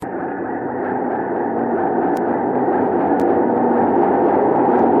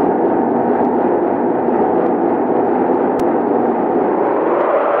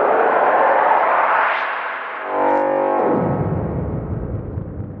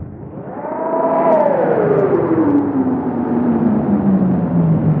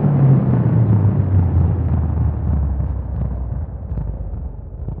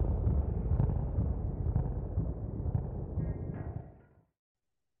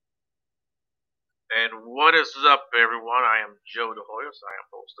And what is up, everyone? I am Joe the Hoyos. I am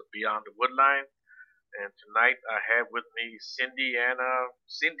host of Beyond the Woodline, and tonight I have with me Cindy and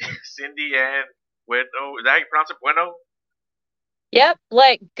Bueno. Is that how you pronounce it? Bueno. Yep,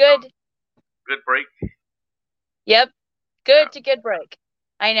 like good. Good break. Yep, Yeah. good to good break.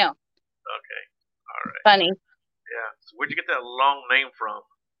 I know. Okay. All right. Funny. Yeah. So where'd you get that long name from?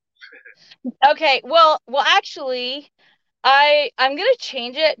 Okay, well actually, I'm going to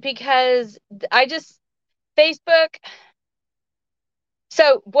change it because I just Facebook.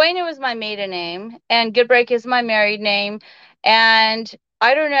 So Bueno is my maiden name and Goodbrake is my married name, and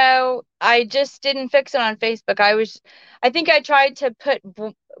I don't know, I just didn't fix it on Facebook. I think I tried to put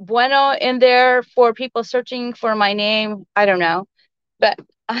Bueno in there for people searching for my name. I don't know. But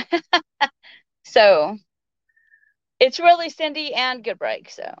so it's really Cindy and Goodbrake.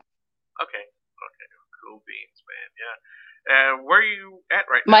 So Okay. Okay. Cool beans, man. Yeah. Where are you at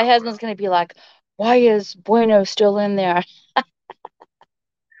right my now? husband's going to be like, why is Bueno still in there?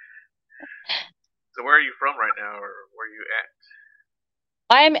 So where are you from right now, or where are you at?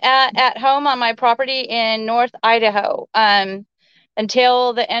 I'm at home on my property in North Idaho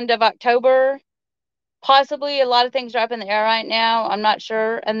until the end of October. Possibly a lot of things are up in the air right now. I'm not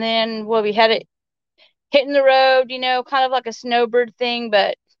sure. And then we'll be hitting the road, kind of like a snowbird thing.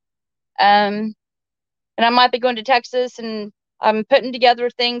 But um, and I might be going to Texas, and I'm putting together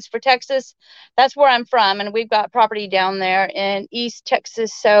things for Texas. That's where I'm from, and we've got property down there in East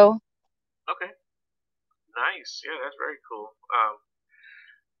Texas. So, Okay. Nice. Yeah, that's very cool.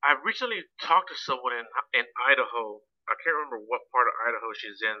 I recently talked to someone in Idaho. I can't remember what part of Idaho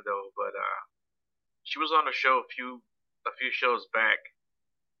she's in though, but she was on the show a few shows back,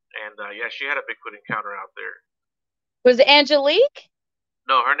 and yeah, she had a Bigfoot encounter out there. was it Angelique?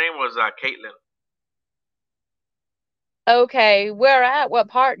 No, her name was Caitlin. Okay, where at? What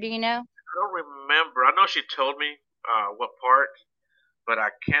part? Do you know? I don't remember. I know she told me what part, but I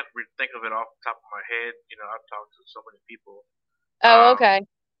can't think of it off the top of my head. I've talked to so many people. Oh, Um, okay.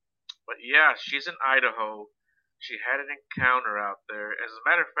 but yeah, she's in Idaho. She had an encounter out there. As a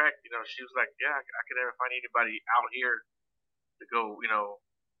matter of fact, she was like, "Yeah, I could never find anybody out here to go,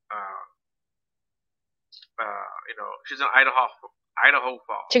 uh, she's in Idaho To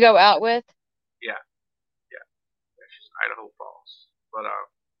Falls. go out with? Yeah, yeah, yeah, she's in Idaho Falls. But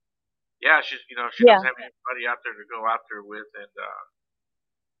yeah, she Yeah. doesn't have anybody out there to go out there with, and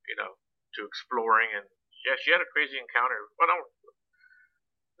you know, to exploring, and yeah, she had a crazy encounter. Well, no,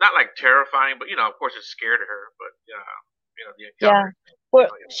 not like terrifying, but of course, it scared her. But the Yeah. encounter, Well,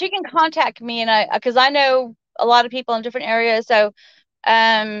 yeah. she can contact me, and because I know a lot of people in different areas. So,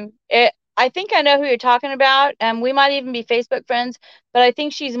 I think I know who you're talking about. We might even be Facebook friends, but I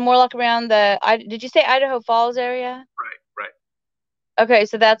think she's more like around did you say Idaho Falls area? Right, right. Okay,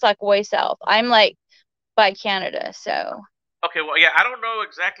 so that's like way south. I'm like by Canada, so. Okay, well, yeah, I don't know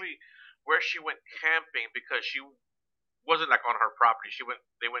exactly where she went camping because she wasn't like on her property.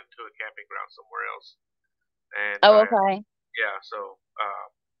 They went to a camping ground somewhere else, and Oh, okay. yeah, so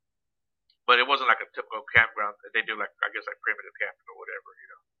but it wasn't like a typical campground. They do like, I guess, like primitive camping or whatever.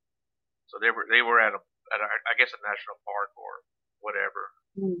 So they were at I guess, a national park or whatever.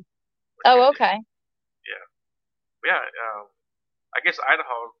 Mm. But Oh, yeah, okay. yeah, yeah. I guess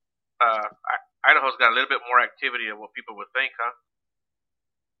Idaho's got a little bit more activity than what people would think, huh?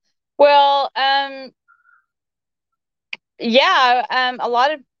 Well, yeah, a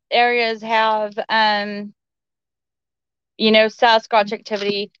lot of areas have Sasquatch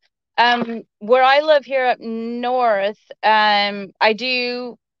activity. Where I live here up north, I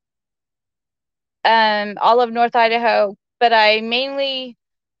do all of North Idaho, but I mainly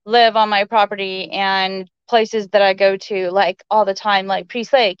live on my property and places that I go to like all the time. Like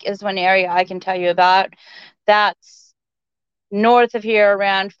Priest Lake is one area I can tell you about. That's north of here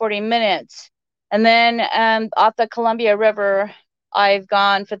around 40 minutes. And then off the Columbia River, I've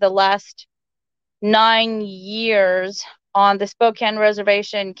gone for the last 9 years on the Spokane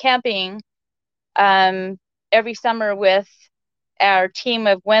Reservation camping um, every summer with our team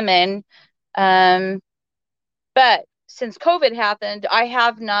of women. Um, but since COVID happened, I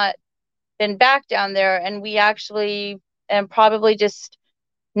have not been back down there, and we actually am probably just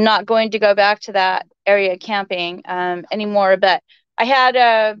not going to go back to that area camping anymore. But I had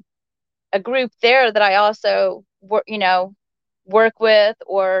a group there that I also work with,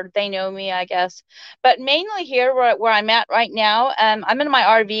 or they know me, I guess. But mainly here where I'm at right now, I'm in my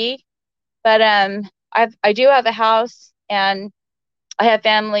RV, but I do have a house and I have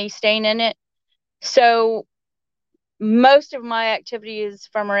family staying in it. So most of my activity is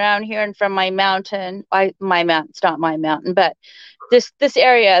from around here and from my mountain. My mountain's not my mountain, but this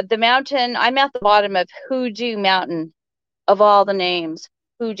area, the mountain. I'm at the bottom of Hoodoo Mountain of all the names,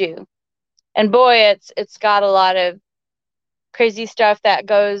 Hoodoo. And boy, it's got a lot of crazy stuff that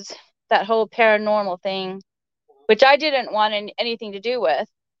goes, that whole paranormal thing, which I didn't want anything to do with,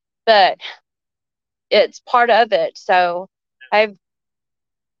 but it's part of it. So I've,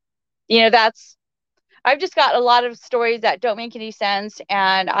 that's, I've just got a lot of stories that don't make any sense,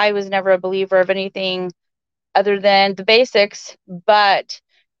 and I was never a believer of anything other than the basics, but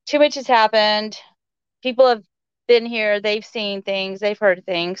too much has happened. People have been here, they've seen things, they've heard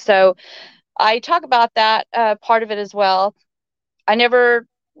things. So I talk about that part of it as well. I never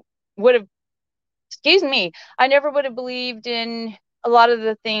would have, excuse me, I never would have believed in a lot of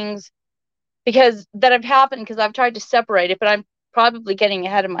the things because that have happened because I've tried to separate it, but I'm probably getting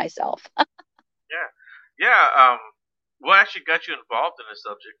ahead of myself. Yeah, yeah. What actually got you involved in this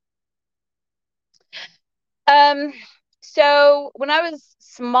subject? Um, so when I was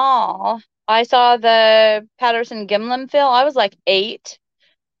small, I saw the Patterson Gimlin film. I was like 8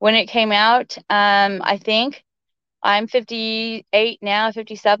 when it came out. I think I'm 58 now,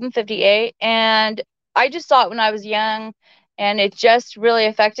 57, 58, and I just saw it when I was young, and it just really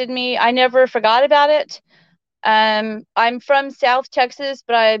affected me. I never forgot about it. I'm from South Texas,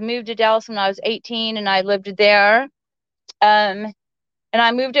 but I moved to Dallas when I was 18, and I lived there. Um, and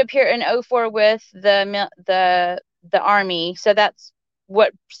I moved up here in '04 with the army, so that's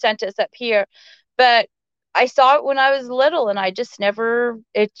what sent us up here. But I saw it when I was little, and I just never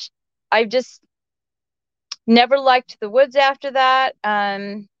liked the woods after that.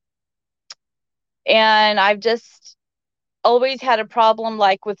 And I've just always had a problem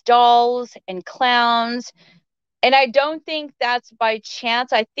like with dolls and clowns. And I don't think that's by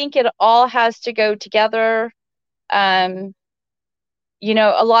chance. I think it all has to go together. Um,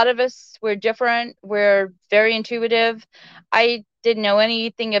 a lot of us, we're different. We're very intuitive. I didn't know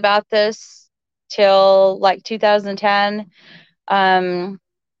anything about this till like 2010. Um,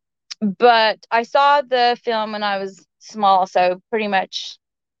 but I saw the film when I was small, so pretty much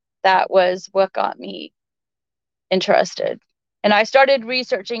that was what got me interested. And I started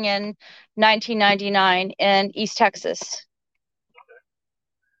researching in 1999 in East Texas.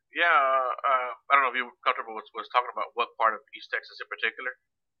 Yeah, I don't know if you're comfortable with talking about what part of East Texas in particular.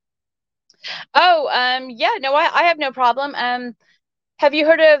 Oh, yeah, no, I have no problem. Have you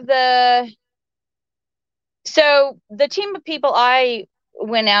heard of so the team of people I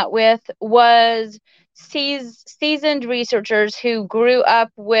went out with was seasoned researchers who grew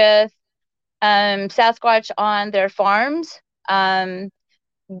up with Sasquatch on their farms. Um,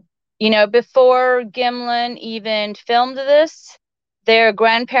 before Gimlin even filmed this, their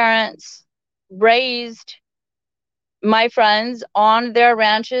grandparents raised my friends on their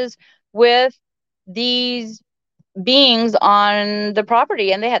ranches with these beings on the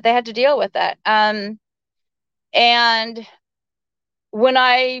property, and they had to deal with that. And when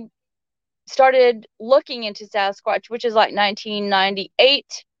I started looking into Sasquatch, which is like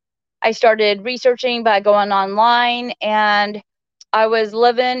 1998, I started researching by going online, and I was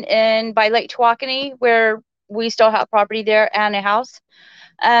living in by Lake Tawakoni, where we still have property there and a house.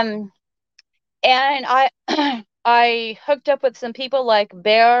 Um, and I I hooked up with some people like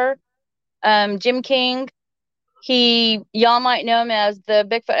Bear, Jim King. Y'all might know him as the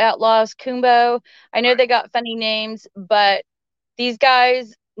Bigfoot Outlaws, Kumbo. I know Right. they got funny names, but these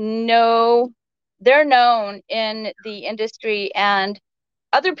guys know they're known in the industry and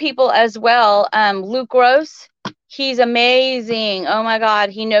other people as well. Luke Gross, he's amazing. Oh my God,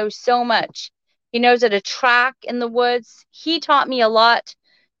 he knows so much. He knows how to track in the woods. He taught me a lot.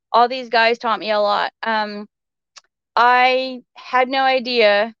 All these guys taught me a lot. I had no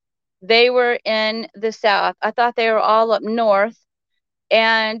idea they were in the South. I thought they were all up north.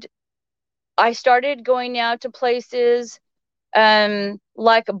 And I started going out to places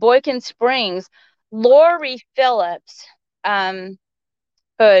like Boykin Springs. Lori Phillips,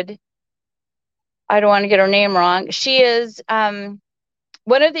 Hood, I don't want to get her name wrong. She is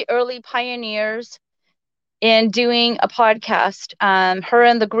one of the early pioneers in doing a podcast. Her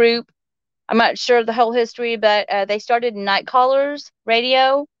and the group, I'm not sure the whole history, but they started Night Callers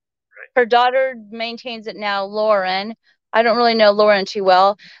Radio. Her daughter maintains it now, Lauren. I don't really know Lauren too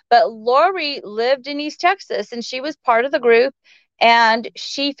well, but Lori lived in East Texas and she was part of the group, and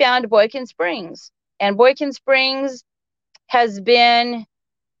she found Boykin Springs. And Boykin Springs has been,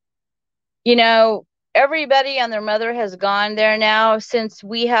 you know, everybody and their mother has gone there now since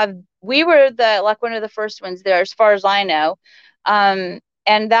we were the like one of the first ones there as far as I know.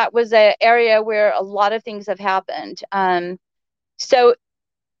 And that was an area where a lot of things have happened. So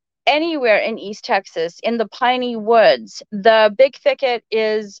anywhere in East Texas, in the piney woods. The Big Thicket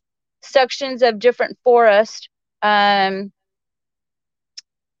is sections of different forest um,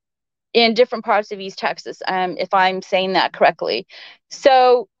 in different parts of East Texas, if I'm saying that correctly.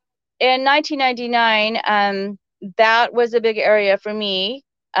 So in 1999, that was a big area for me.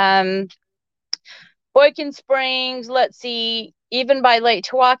 Um, Boykin Springs, let's see, even by Lake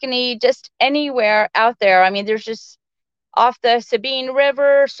Tawakoni, just anywhere out there. I mean, there's just off the Sabine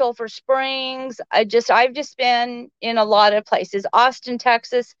River, Sulphur Springs. I've just been in a lot of places. Austin,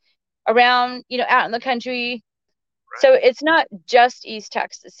 Texas, around, out in the country. So Right. it's not just East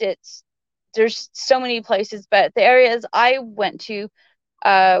Texas. There's so many places, but the areas I went to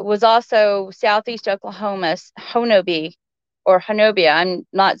was also Southeast Oklahoma, Honobia or Honobia. I'm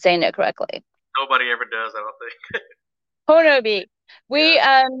not saying it correctly. Nobody ever does, I don't think. Honobia.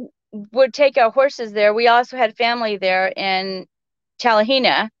 Yeah. We would take our horses there. We also had family there in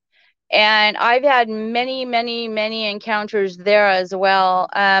Talahena. And I've had many, many, many encounters there as well,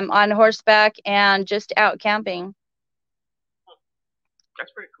 on horseback and just out camping.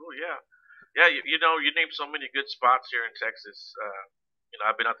 That's pretty cool. Yeah. Yeah. You named so many good spots here in Texas.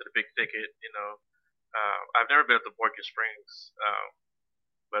 I've been out to the Big Thicket. I've never been up to Boykin Springs,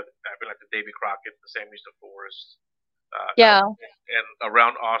 but I've been like to Davy Crockett, the Sam Houston Forest, Yeah. and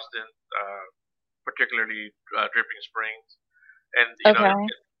around Austin, particularly Dripping Springs. And Okay.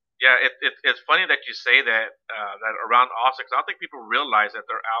 yeah, it's funny that you say that that around Austin, 'cause I don't think people realize that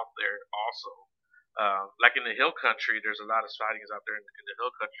they're out there also. Like in the hill country, there's a lot of sightings out there in the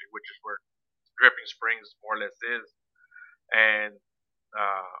hill country, which is where Dripping Springs more or less is. And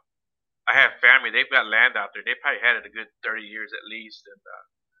uh, I have family; they've got land out there. They probably had it a good 30 years at least. And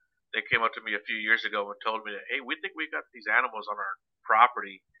they came up to me a few years ago and told me that, hey, we think we got these animals on our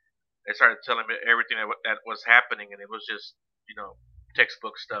property. They started telling me everything that was happening, and it was just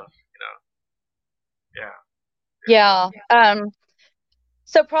textbook stuff. Yeah, it's Yeah.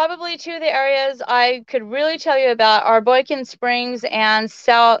 So probably two of the areas I could really tell you about are Boykin Springs and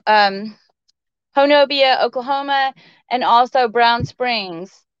South Honobia, Oklahoma, and also Brown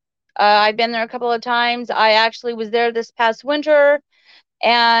Springs. I've been there a couple of times. I actually was there this past winter,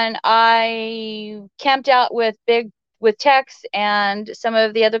 and I camped out with Tex and some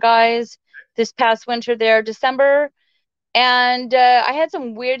of the other guys this past winter there, December. And I had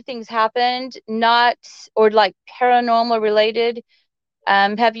some weird things happened, not or like paranormal related.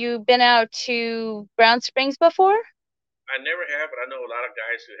 Have you been out to Brown Springs before? I never have, but I know a lot of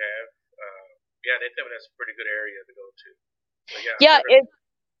guys who have. Yeah, they tell me that's a pretty good area to go to. But yeah, I've Yeah, never.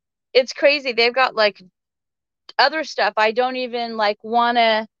 it's crazy. They've got like other stuff I don't even like want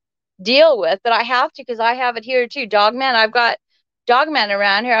to deal with, but I have to because I have it here too. Dogman, I've got Dogman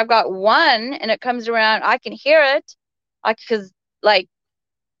around here. I've got one, and it comes around. I can hear it, because like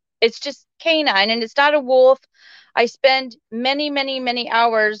it's just canine, and it's not a wolf. I spend many, many, many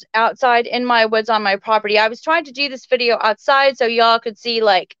hours outside in my woods on my property. I was trying to do this video outside so y'all could see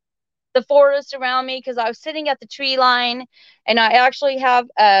like the forest around me because I was sitting at the tree line, and I actually have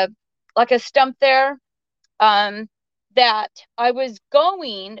a stump there, um, that I was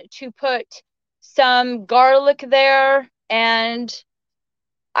going to put some garlic there, and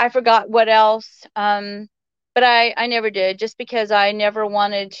I forgot what else. But I never did, just because I never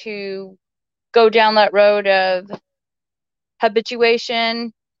wanted to go down that road of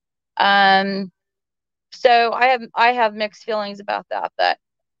habituation. Um, so I have mixed feelings about that. But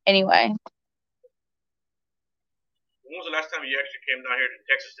anyway, When was the last time you actually came down here to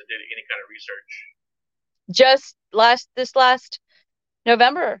Texas to do any kind of research? just this last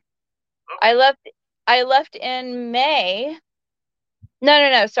November, I Okay. left. I left in May. No, no,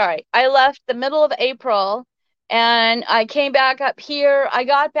 no, sorry. I left the middle of April, and I came back up here. I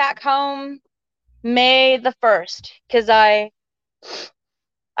got back home May the 1st because I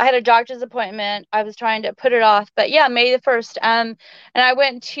had a doctor's appointment. I was trying to put it off, but yeah, May the 1st. And I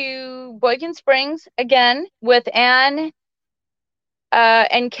went to Boykin Springs again with Anne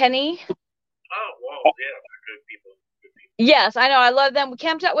and Kenny. Oh, whoa, yeah, they're good people. Good people. Yes, I know. I love them. We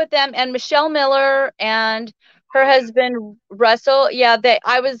camped out with them and Michelle Miller and her Oh yeah. husband Russell. Yeah,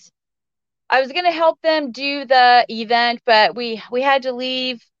 I was gonna help them do the event, but we had to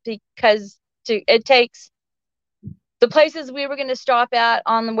leave because it takes the places we were gonna stop at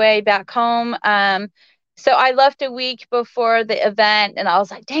on the way back home. So I left a week before the event, and I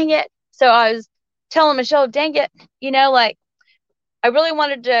was like, dang it. So I was telling Michelle, dang it, like I really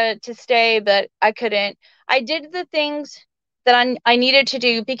wanted to stay, but I couldn't. I did the things that I needed to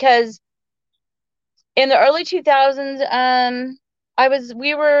do because in the early 2000s,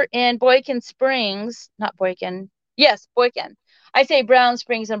 we were in Boykin Springs, not Boykin. Yes, Boykin. I say Brown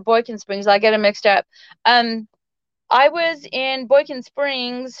Springs and Boykin Springs. I get them mixed up. Um, I was in Boykin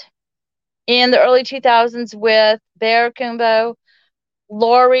Springs in the early 2000s with Bear Kumbo,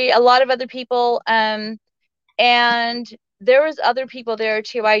 Lori, a lot of other people. And there was other people there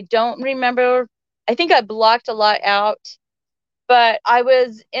too. I don't remember. I think I blocked a lot out, but I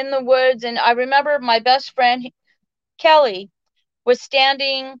was in the woods and I remember my best friend, Kelly, was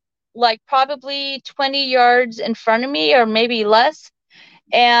standing like probably 20 yards in front of me or maybe less.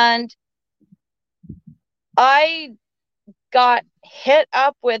 And I got hit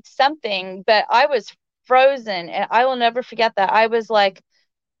up with something, but I was frozen and I will never forget that. I was like,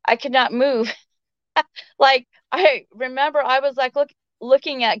 I could not move. Like I remember I was like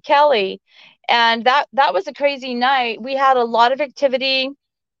looking at Kelly, and that was a crazy night. We had a lot of activity.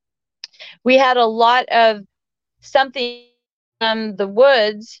 We had a lot of something from the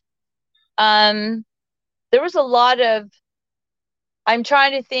woods. Um there was a lot of, I'm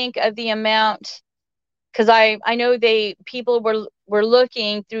trying to think of the amount because I know they people were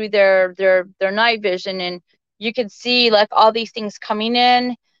looking through their night vision, and you could see like all these things coming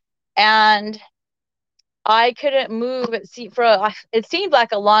in, and I couldn't move. It seemed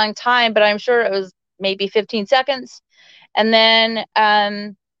like a long time, but I'm sure it was maybe 15 seconds. And then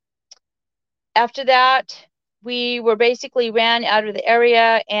after that, we were basically ran out of the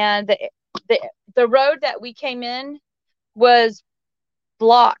area, and the the road that we came in was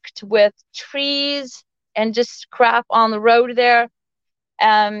blocked with trees and just crap on the road there.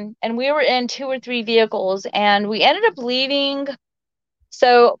 And we were in two or three vehicles, and we ended up leaving.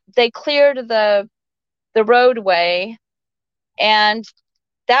 So they cleared the roadway, and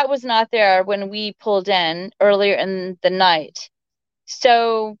that was not there when we pulled in earlier in the night.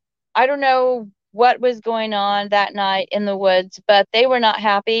 So I don't know what was going on that night in the woods, but they were not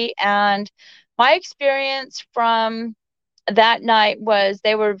happy. And my experience from that night was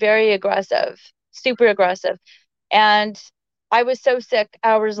they were very aggressive, super aggressive. And I was so sick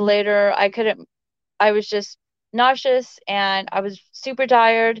hours later. I was just nauseous and I was super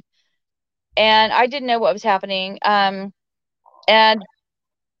tired and I didn't know what was happening. And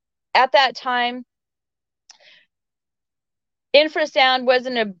at that time, infrasound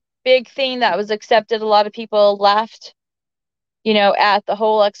wasn't a big thing that was accepted. A lot of people laughed, at the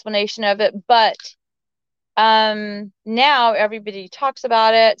whole explanation of it. But now everybody talks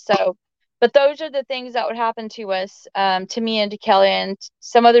about it. So, but those are the things that would happen to us, to me and to Kelly, and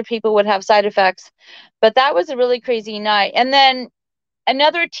some other people would have side effects. But that was a really crazy night. And then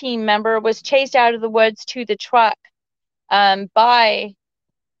another team member was chased out of the woods to the truck, by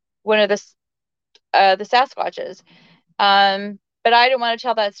one of the Sasquatches. But I don't want to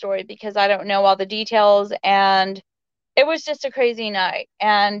tell that story because I don't know all the details, and it was just a crazy night.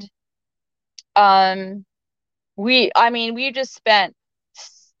 And um, I mean, we just spent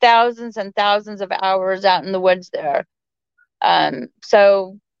thousands and thousands of hours out in the woods there.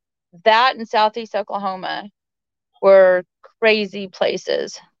 So that and Southeast Oklahoma were crazy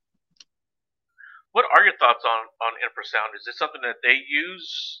places. What are your thoughts on infrasound? Is this something that they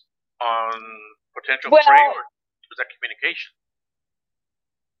use on potential prey, Well, or is that communication?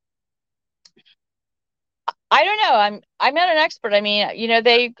 I don't know. I'm not an expert. I mean,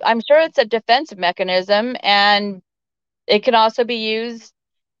 I'm sure it's a defensive mechanism, and it can also be used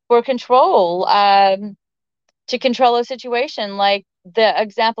for control, to control a situation like the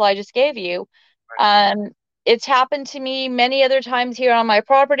example I just gave you. Right. Um, it's happened to me many other times here on my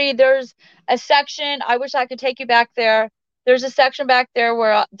property. There's a section, I wish I could take you back there. There's a section back there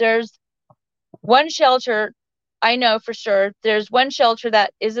where there's one shelter. I know for sure there's one shelter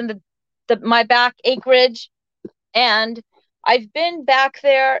that is in the my back acreage, and I've been back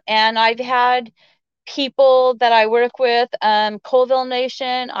there and I've had people that I work with, Colville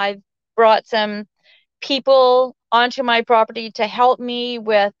Nation. I've brought some people onto my property to help me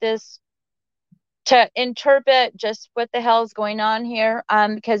with this, to interpret just what the hell is going on here,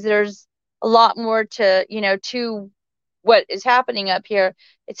 because there's a lot more to what is happening up here.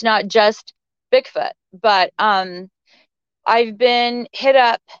 It's not just Bigfoot, but I've been hit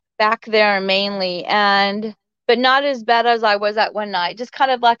up back there mainly, and but not as bad as I was at one night, just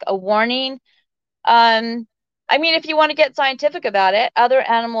kind of like a warning. um I mean, if you want to get scientific about it, other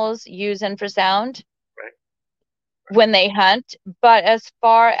animals use infrasound Right. when they hunt, but as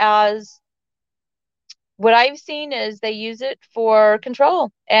far as what I've seen is they use it for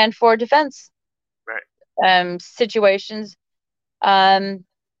control and for defense, Right. situations. Um,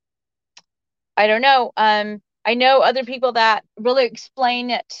 I don't know. I know other people that really explain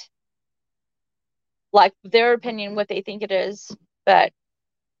it like their opinion, what they think it is, but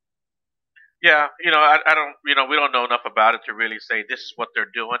Yeah, I don't, we don't know enough about it to really say this is what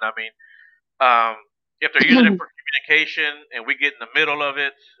they're doing. I mean, if they're using it for communication and we get in the middle of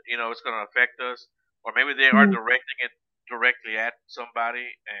it, it's going to affect us. Or maybe they are directing it directly at somebody,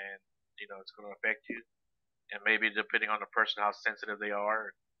 and it's going to affect you. And maybe depending on the person, how sensitive they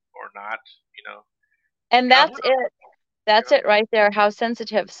are or not, you know, And who that's knows? it. You That's know, it right there, how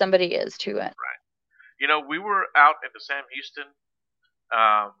sensitive somebody is to it. right? We were out at the Sam Houston.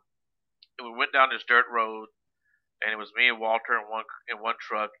 Um, and we went down this dirt road, and it was me and Walter in one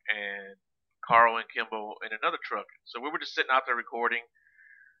truck, and Carl and Kimball in another truck. So we were just sitting out there recording,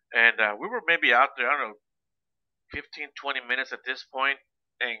 and we were maybe out there, I don't know, 15, 20 minutes at this point,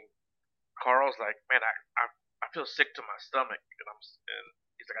 and Carl's like, "Man, I feel sick to my stomach," and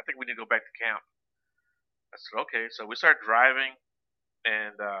he's like, "I think we need to go back to camp." I said, "Okay." So we start driving,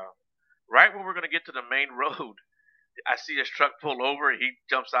 and right when we're gonna get to the main road, I see his truck pull over. He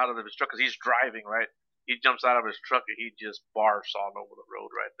jumps out of his truck because he's driving, right? He jumps out of his truck and he just barfs all over the road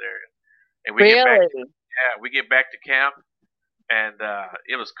right there. And we get back, Really? yeah, we get back to camp, and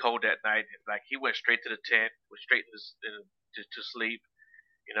it was cold that night. And, like, he went straight to the tent, went straight to sleep.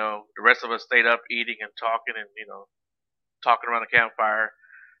 The rest of us stayed up eating and talking, and talking around the campfire.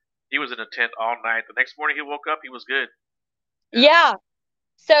 He was in the tent all night. The next morning he woke up, he was good. Yeah, Yeah.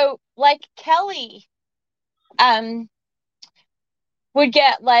 So like Kelly um would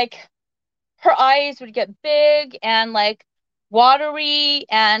get like her eyes would get big and like watery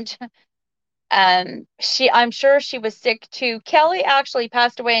and I'm sure she was sick too. Kelly actually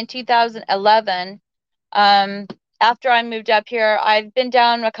passed away in 2011. Um After I moved up here, I've been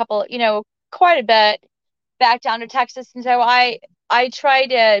down a couple, quite a bit back down to Texas, and so I try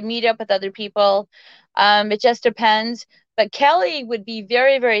to meet up with other people. It just depends. But Kelly would be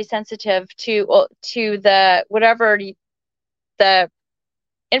very, very sensitive to the whatever the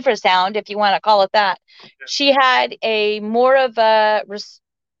infrasound, if you want to call it that. She had a more of a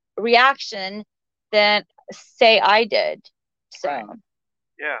reaction than say I did. right. So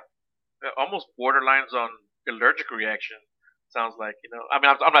Yeah, almost borderlines on allergic reaction. Sounds like. I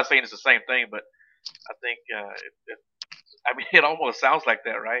mean, I'm not saying it's the same thing, but I think I mean, it almost sounds like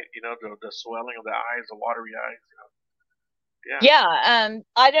that, right? The swelling of the eyes, the watery eyes. Yeah, yeah,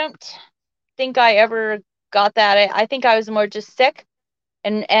 I don't think I ever got that. I think I was more just sick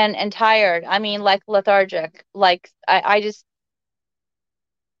and tired. I mean, like lethargic. Like I just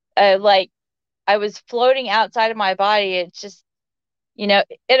like I was floating outside of my body. It's just,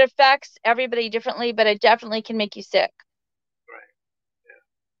 it affects everybody differently, but it definitely can make you sick. right.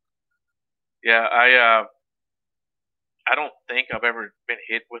 Yeah, I don't think I've ever been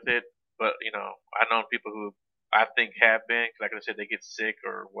hit with it, but I know people who I think have been. Like I said, they get sick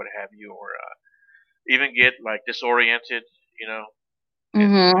or what have you, or even get like disoriented. You know, and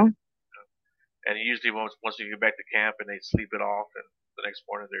Mm-hmm. and usually once you get back to camp and they sleep it off, and the next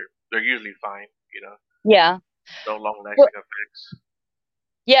morning they're usually fine. Yeah. No long Well, lasting effects.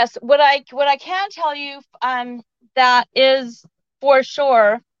 yes. What I can tell you, that is for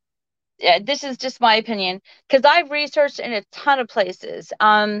sure. This is just my opinion because I've researched in a ton of places.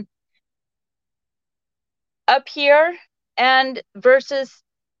 Up here and versus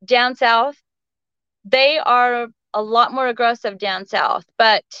down south, they are a lot more aggressive down south,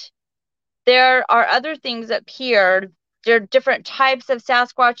 but there are other things up here. There are different types of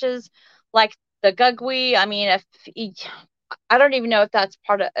Sasquatches, like the Gugwe. I mean, I don't even know if that's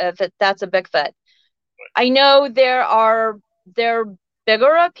part of if that's a Bigfoot. I know they're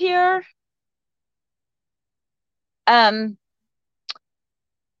bigger up here. Um,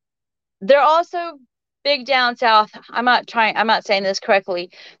 they're also big down south. I'm not saying this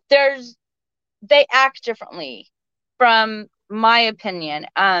correctly. There's they act differently from my opinion.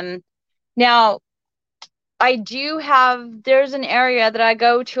 Now there's an area that I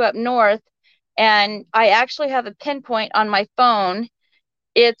go to up north, and I actually have a pinpoint on my phone.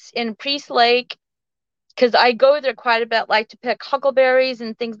 It's in Priest Lake because I go there quite a bit, like to pick huckleberries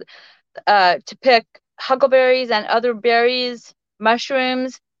and things, to pick huckleberries and other berries,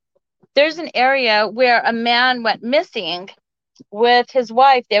 mushrooms. There's an area where a man went missing with his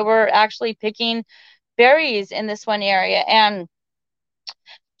wife. They were actually picking berries in this one area, and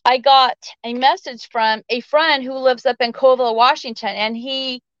I got a message from a friend who lives up in Colville, Washington, and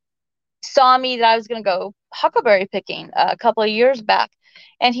he saw me that I was going to go huckleberry picking a couple of years back,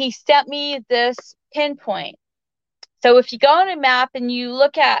 and he sent me this pinpoint. So if you go on a map and you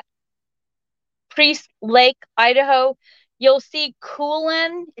look at Priest Lake, Idaho, you'll see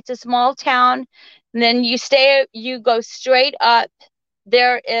Coolin. It's a small town. And then you go straight up.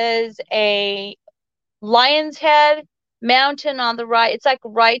 There is a Lion's Head. mountain on the right. It's like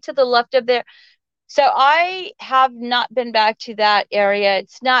right to the left of there. So I have not been back to that area.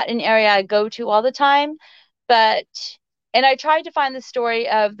 It's not an area I go to all the time, but and I tried to find the story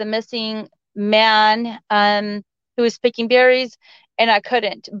of the missing man who was picking berries and I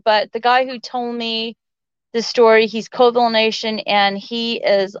couldn't. But the guy who told me the story, he's Colville Nation and he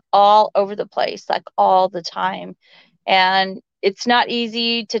is all over the place, like all the time. And it's not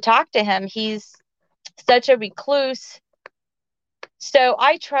easy to talk to him. He's such a recluse. So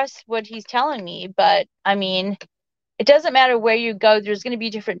I trust what he's telling me, but I mean, it doesn't matter where you go, there's going to be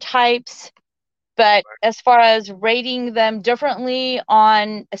different types. But as far as rating them differently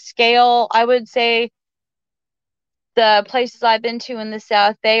on a scale, I would say the places I've been to in the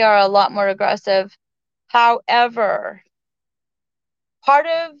South, they are a lot more aggressive. However, part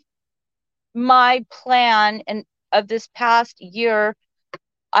of my plan and of this past year,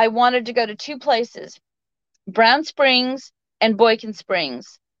 I wanted to go to two places, Brown Springs and Boykin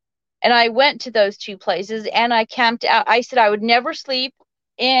Springs. And I went to those two places and I camped out. I said I would never sleep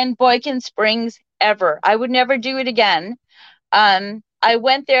in Boykin Springs ever. I would never do it again. I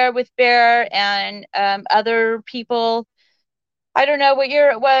went there with Bear and other people. I don't know what year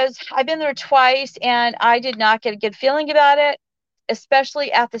it was. I've been there twice and I did not get a good feeling about it,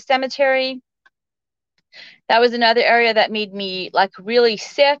 especially at the cemetery. That was another area that made me like really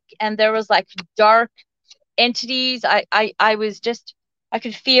sick and there was like dark entities. I was just I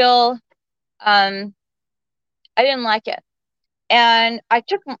could feel I didn't like it. And I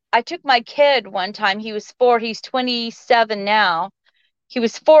took my kid one time. He was 4. He's 27 now. He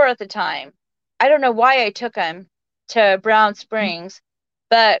was 4 at the time. I don't know why I took him to Brown Springs,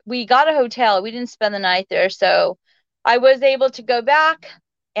 but we got a hotel. We didn't spend the night there, so I was able to go back,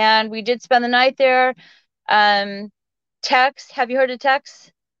 and we did spend the night there. Um, Tex, have you heard of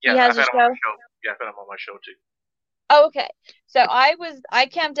Tex? He Yeah, has I've a had him on show. my show. Yeah, I've had him on my show too. Oh, okay. So I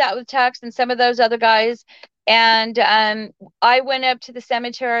camped out with Tex and some of those other guys, and I went up to the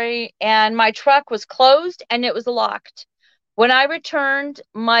cemetery, and my truck was closed and it was locked. When I returned,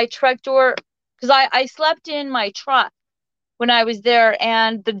 my truck door, because I slept in my truck when I was there,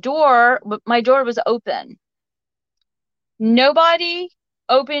 and my door was open. Nobody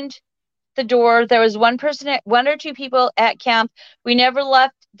opened the door. There was one or two people at camp. We never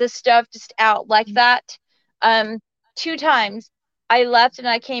left the stuff just out like that. Um, Two times I left and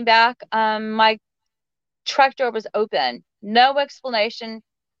I came back. My truck door was open. No explanation.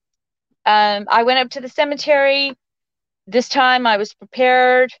 I went up to the cemetery. This time I was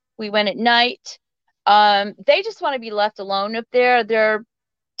prepared. We went at night. They just want to be left alone up there. They're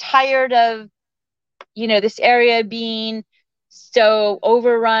tired of, this area being so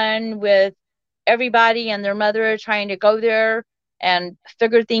overrun with everybody and their mother trying to go there and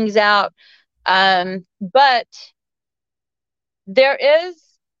figure things out. But there is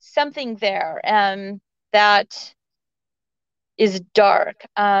something there that is dark.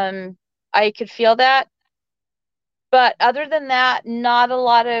 I could feel that. But other than that,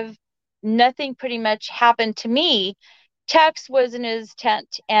 nothing pretty much happened to me. Tex was in his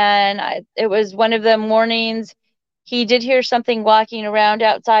tent, and it was one of the mornings. He did hear something walking around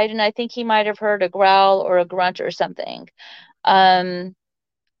outside, and I think he might have heard a growl or a grunt or something. Um,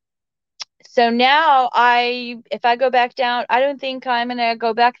 so now if I go back down, I don't think I'm gonna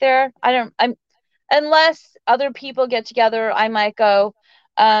go back there. Unless other people get together, I might go.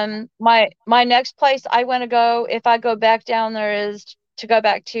 My next place I want to go if I go back down there is to go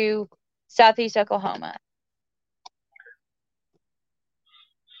back to Southeast Oklahoma.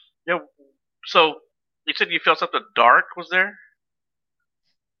 Yeah. So you said you felt something dark was there?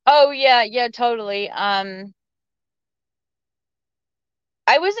 Oh yeah, yeah, totally.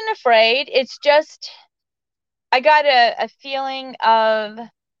 I wasn't afraid. It's just I got a feeling of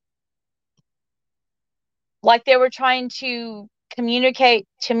like they were trying to communicate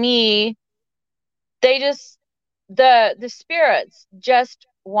to me. They just the spirits just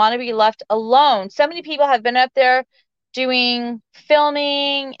want to be left alone. So many people have been up there doing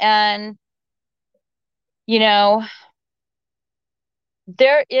filming and you know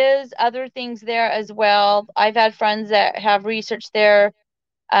there is other things there as well. I've had friends that have researched there,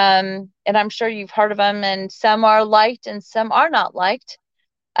 and I'm sure you've heard of them, and some are liked and some are not liked.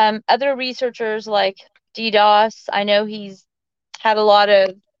 Other researchers like DDoS, I know he's had a lot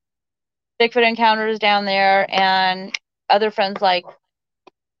of Bigfoot encounters down there, and other friends like,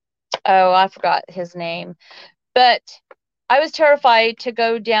 oh, I forgot his name. But I was terrified to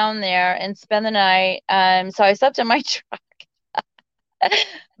go down there and spend the night. So I slept in my truck.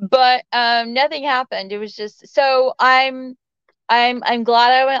 But nothing happened. It was just so I'm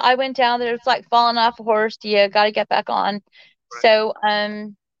glad I went down there. It's like falling off a horse. You got to get back on. Right. So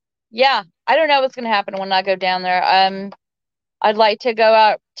yeah, I don't know what's gonna happen when I go down there. I'd like to go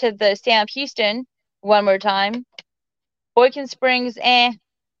out to the Sam Houston one more time. Boykin Springs,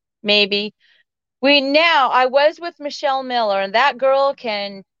 maybe. I was with Michelle Miller, and that girl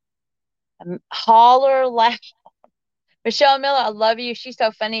can holler like Michelle Miller. I love you. She's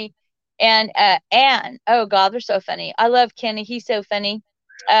so funny. And Anne, oh God, they're so funny. I love Kenny. He's so funny.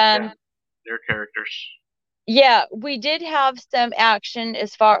 Yeah, Um, their characters. yeah, we did have some action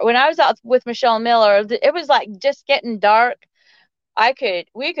as far when I was out with Michelle Miller. It was like just getting dark.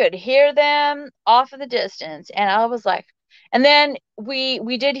 We could hear them off of the distance, and I was like, and then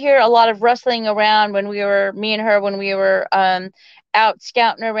we did hear a lot of rustling around when me and her, when we were out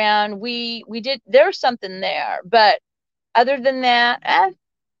scouting around. We did, there's something there, but other than that,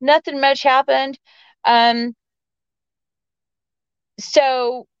 nothing much happened. Um,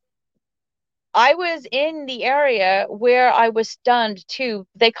 so I was in the area where I was stunned too.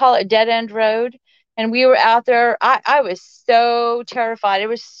 They call it Dead End Road, and we were out there. I was so terrified. It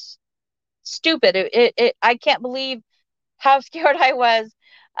was stupid. I can't believe how scared I was.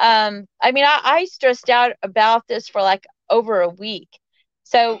 I mean, I stressed out about this for like over a week.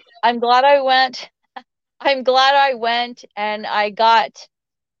 So I'm glad I went. I'm glad I went and I got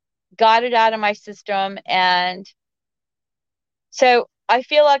it out of my system. And so I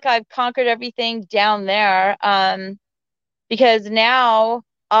feel like I've conquered everything down there. Because now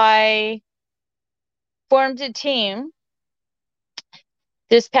I formed a team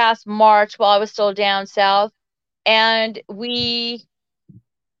this past March while I was still down south, and we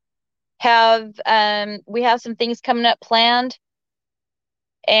have some things coming up planned,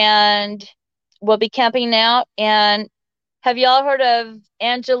 and we'll be camping out. And have y'all heard of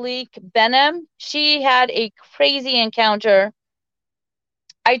Angelique Benham? She had a crazy encounter.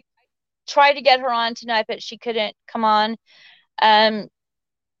 I tried to get her on tonight, but she couldn't come on. Um,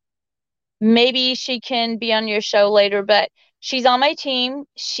 Maybe she can be on your show later, but she's on my team.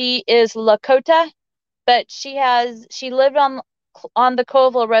 She is Lakota, but she lived on the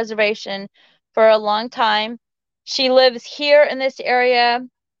Colville Reservation for a long time. She lives here in this area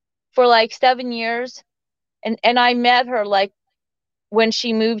for like 7 years, and I met her like when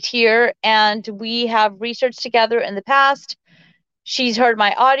she moved here, and we have researched together in the past. She's heard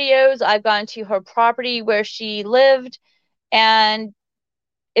my audios. I've gone to her property where she lived, and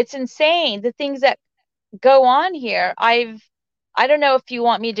it's insane the things that go on here. I don't know if you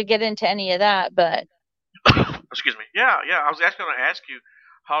want me to get into any of that, but Excuse me. Yeah, yeah. I was actually going to ask you,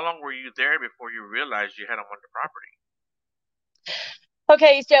 how long were you there before you realized you had them on the property?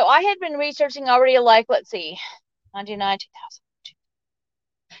 okay, so I had been researching already, like, let's see, 99, 2000,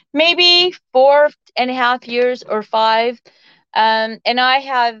 maybe 4.5 years or 5. And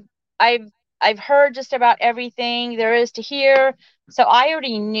I've, I've heard just about everything there is to hear. So I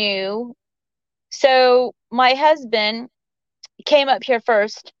already knew. So my husband came up here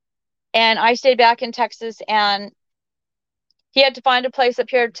first, and I stayed back in Texas, and he had to find a place up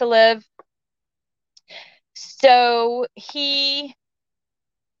here to live. So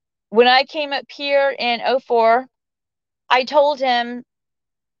when I came up here in '04, I told him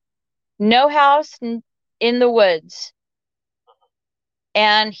no house in the woods.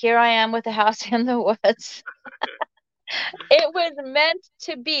 And here I am with a house in the woods. It was meant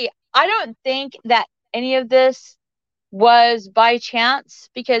to be. I don't think that any of this was by chance,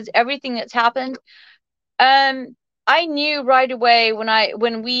 because everything that's happened, um, I knew right away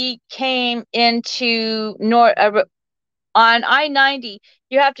when we came into North on I-90.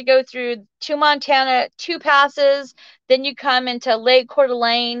 You have to go through to Montana, 2 passes, then you come into Lake Coeur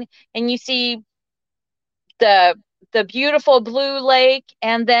d'Alene, and you see the the beautiful blue lake.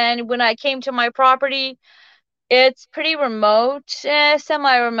 And then when I came to my property, it's pretty remote,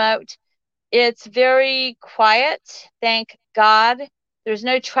 semi-remote. It's very quiet, thank God. There's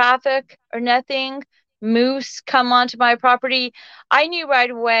no traffic or nothing. Moose come onto my property. I knew right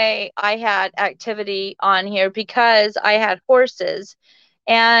away I had activity on here because I had horses.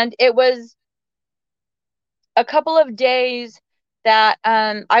 And it was a couple of days that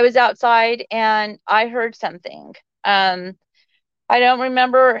I was outside and I heard something. Um, I don't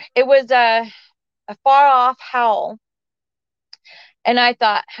remember. It was a far off howl. And I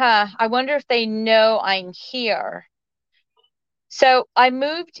thought, I wonder if they know I'm here. So I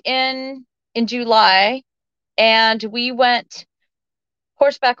moved in July, and we went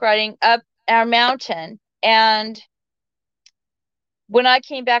horseback riding up our mountain. And when I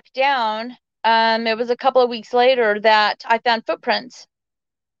came back down, it was a couple of weeks later that I found footprints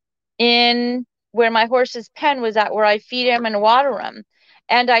in where my horse's pen was at, where I feed them and water them.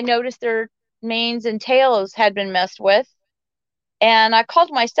 And I noticed their manes and tails had been messed with. And I called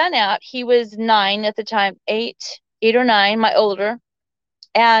my son out. He was 9 at the time, eight or nine, my older.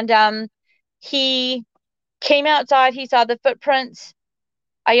 And he came outside. He saw the footprints.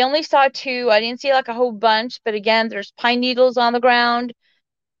 I only saw two. I didn't see like a whole bunch, but again, there's pine needles on the ground.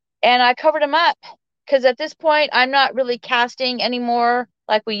 And I covered him up because at this point, I'm not really casting anymore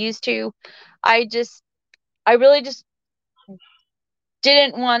like we used to. I just, I really just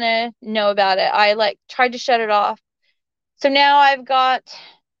didn't want to know about it. I like tried to shut it off. So now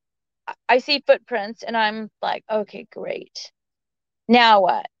I see footprints and I'm like, okay, great. Now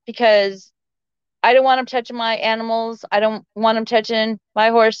what? Because I don't want them touching my animals. I don't want them touching my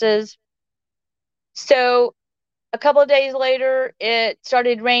horses. So a couple of days later, it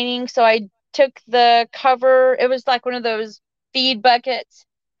started raining. So I took the cover. It was like one of those feed buckets.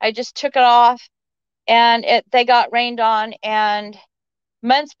 I just took it off and they got rained on, and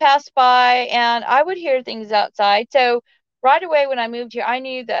months passed by and I would hear things outside. So right away when I moved here, I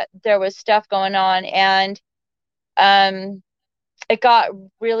knew that there was stuff going on, and um it got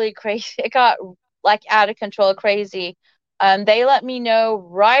really crazy. It got like out of control crazy. They let me know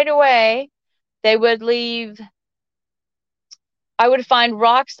right away. They would leave, I would find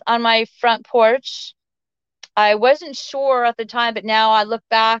rocks on my front porch. I wasn't sure at the time, but now I look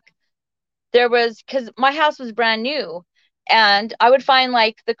back, there was, because my house was brand new, and I would find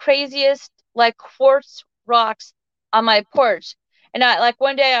like the craziest like quartz rocks on my porch. And I like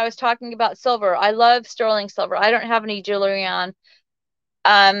one day I was talking about silver. I love sterling silver. I don't have any jewelry on.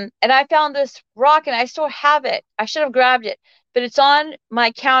 And I found this rock and I still have it. I should have grabbed it, but it's on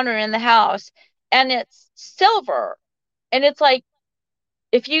my counter in the house and it's silver. And it's like,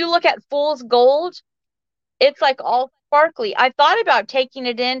 if you look at fool's gold, it's like all sparkly. I thought about taking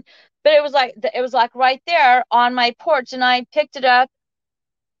it in, but it was like right there on my porch, and I picked it up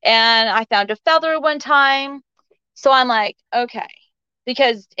and I found a feather one time. So I'm like, okay,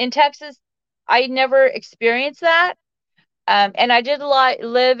 because in Texas, I never experienced that. And I did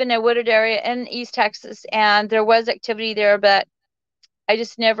live in a wooded area in East Texas, and there was activity there, but I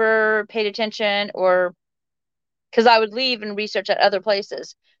just never paid attention, or because I would leave and research at other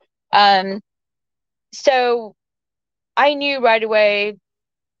places. Um, so I knew right away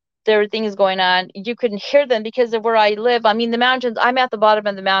there were things going on. You couldn't hear them because of where I live. I mean, the mountains, I'm at the bottom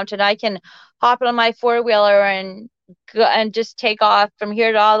of the mountain. I can hop on my four-wheeler and go and just take off from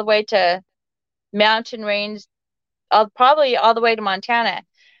here to all the way to mountain range, probably all the way to Montana.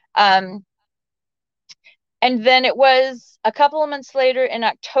 Um, and then it was a couple of months later in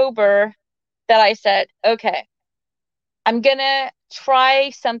October that I said, okay, I'm gonna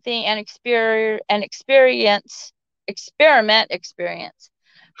try something and experiment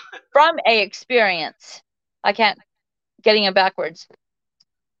from a experience. I can't, getting it backwards.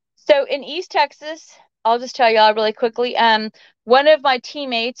 So in East Texas, I'll just tell y'all really quickly. One of my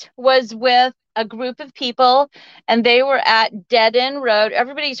teammates was with a group of people, and they were at Dead End Road.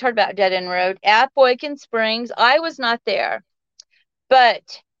 Everybody's heard about Dead End Road at Boykin Springs. I was not there,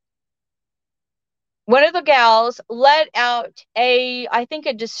 but one of the gals let out I think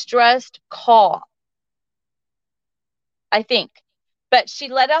a distressed call. I think, but she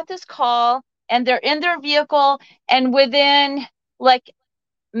let out this call, and they're in their vehicle, and within like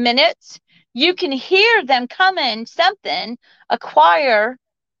minutes, you can hear them coming, a choir.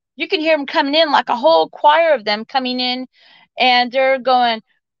 You can hear them coming in, like a whole choir of them coming in, and they're going,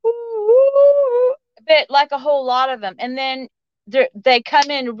 woo, but like a whole lot of them. And then they come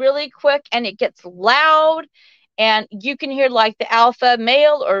in really quick, and it gets loud, and you can hear like the alpha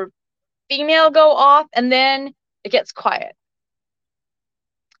male or female go off, and then it gets quiet.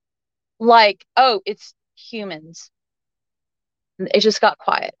 Like, oh, it's humans. It just got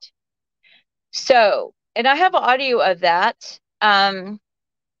quiet. So, and I have audio of that.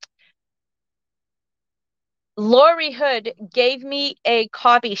 Lori Hood gave me a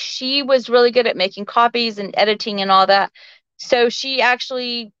copy. She was really good at making copies and editing and all that. So she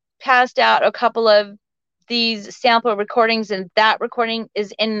actually passed out a couple of these sample recordings, and that recording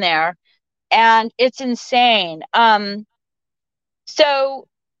is in there. And it's insane. So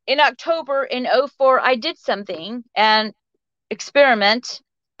in October in '04, I did something and experiment.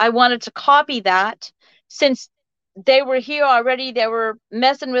 I wanted to copy that since they were here already. They were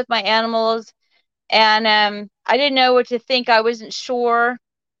messing with my animals, and I didn't know what to think. I wasn't sure.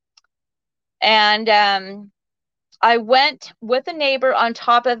 And I went with a neighbor on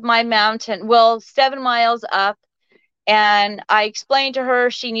top of my mountain, well, 7 miles up, and I explained to her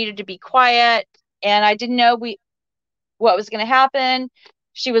she needed to be quiet, and I didn't know what was going to happen.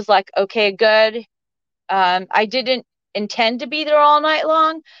 She was like, okay, good. I didn't intend to be there all night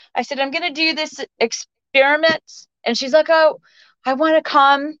long. I said, I'm going to do this experiment. And she's like, oh, I want to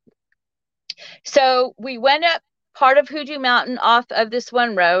come. So we went up part of Hoodoo Mountain off of this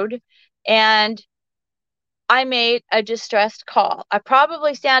one road, and I made a distressed call. I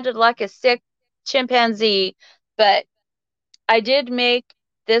probably sounded like a sick chimpanzee, but I did make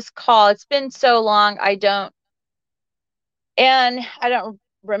this call. It's been so long, and I don't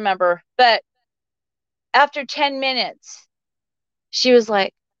remember. But after 10 minutes, she was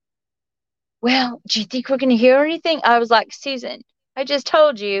like, well, do you think we're going to hear anything? I was like, Susan, I just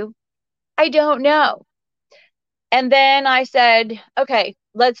told you, I don't know. And then I said, okay,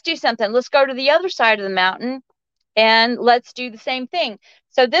 let's do something. Let's go to the other side of the mountain and let's do the same thing.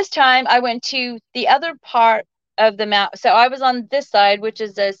 So this time I went to the other part of the mountain. So I was on this side, which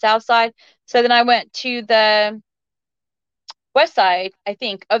is the south side. So then I went to the west side, I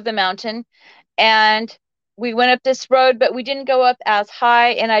think, of the mountain. And we went up this road, but we didn't go up as high.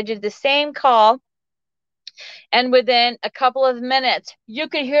 And I did the same call. And within a couple of minutes, you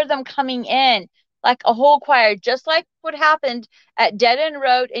could hear them coming in like a whole choir, just like what happened at Dead End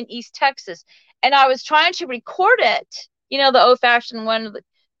Road in East Texas. And I was trying to record it, the old fashioned one,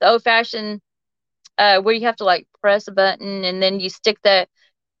 the old fashioned where you have to like press a button and then you stick the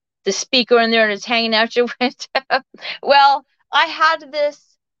speaker in there and it's hanging out your window. Well, I had this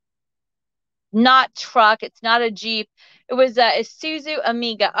not truck, it's not a Jeep. It was a Isuzu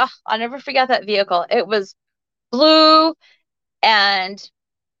Amiga. Oh, I'll never forget that vehicle. It was blue and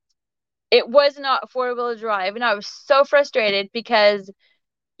it was not four-wheel drive. And I was so frustrated because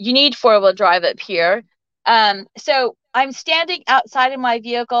you need four-wheel drive up here. So I'm standing outside of my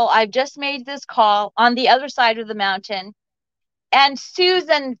vehicle. I've just made this call on the other side of the mountain. And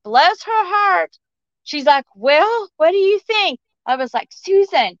Susan, bless her heart, she's like, well, what do you think? I was like,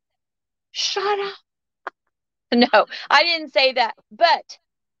 Susan, shut up. No, I didn't say that. But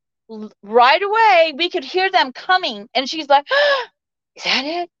right away, we could hear them coming. And she's like, oh, is that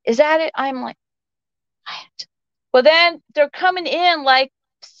it? Is that it? I'm like, what? Well, then they're coming in like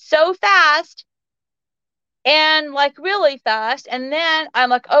so fast and like really fast. And then I'm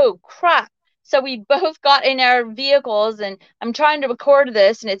like, oh crap. So we both got in our vehicles and I'm trying to record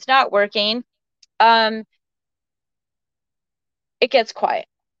this and it's not working. Um, it gets quiet.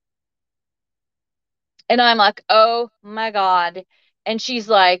 And I'm like, oh my God. And she's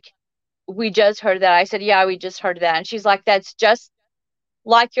like, we just heard that. I said, yeah, we just heard that. And she's like, that's just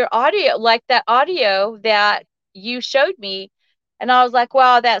like your audio, like that audio that you showed me. And I was like,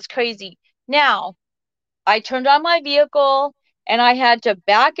 wow, that's crazy. Now, I turned on my vehicle and I had to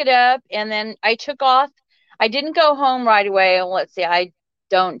back it up and then I took off. I didn't go home right away. Let's see,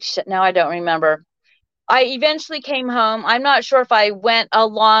 now I don't remember. I eventually came home. I'm not sure if I went a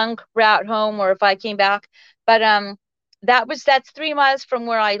long route home or if I came back, but that's 3 miles from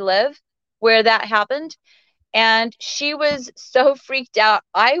where I live, where that happened. And she was so freaked out.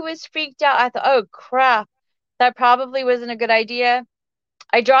 I was freaked out. I thought, oh crap, that probably wasn't a good idea.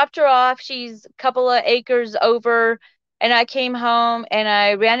 I dropped her off. She's a couple of acres over, and I came home and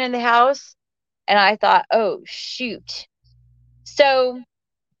I ran in the house and I thought, oh shoot. So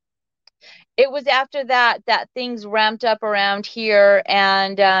it was after that things ramped up around here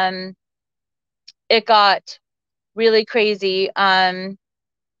and it got really crazy. And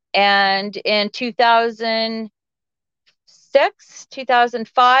in 2006,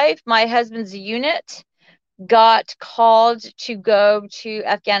 2005, my husband's unit got called to go to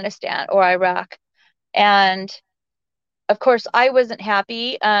Afghanistan or Iraq. And of course, I wasn't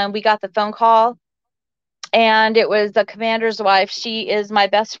happy. We got the phone call, and it was the commander's wife. She is my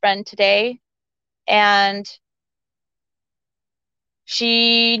best friend today. And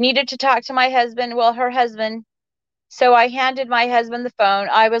she needed to talk to my husband, well, her husband. So I handed my husband the phone.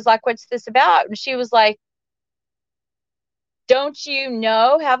 I was like, what's this about? And she was like, don't you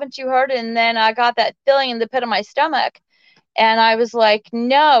know? Haven't you heard? And then I got that feeling in the pit of my stomach. And I was like,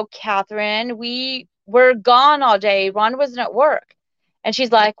 no, Catherine, we were gone all day. Ron wasn't at work. And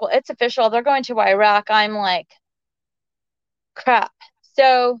she's like, well, it's official. They're going to Iraq. I'm like, crap.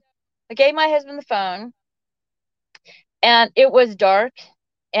 So I gave my husband the phone and it was dark.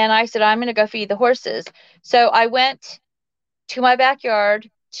 And I said, I'm going to go feed the horses. So I went to my backyard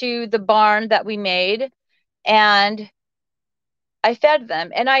to the barn that we made and I fed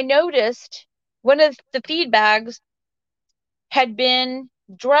them. And I noticed one of the feed bags had been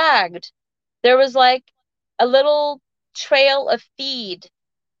dragged. There was like a little trail of feed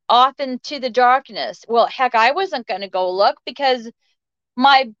off into the darkness. Well, heck, I wasn't going to go look because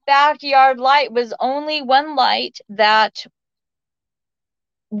my backyard light was only one light that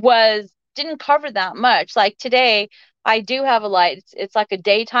was didn't cover that much. Like today, I do have a light. It's like a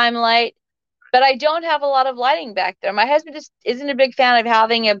daytime light, but I don't have a lot of lighting back there. My husband just isn't a big fan of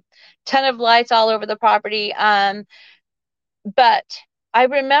having a ton of lights all over the property. But I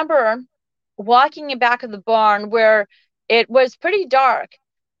remember walking in back of the barn where it was pretty dark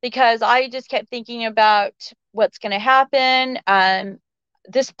because I just kept thinking about what's going to happen.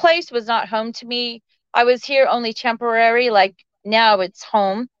 This place was not home to me. I was here only temporary, like now it's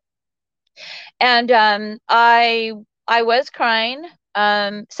home. And I was crying.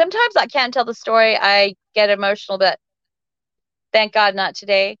 Sometimes I can't tell the story. I get emotional, but thank God not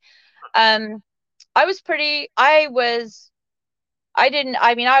today. Um, I was pretty, I was, I didn't,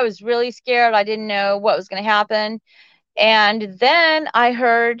 I mean, I was really scared. I didn't know what was going to happen. And then I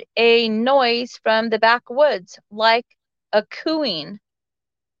heard a noise from the backwoods, like a cooing.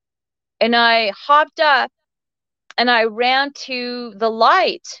 And I hopped up and I ran to the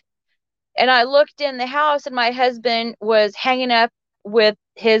light and I looked in the house and my husband was hanging up with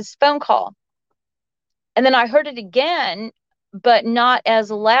his phone call. And then I heard it again, but not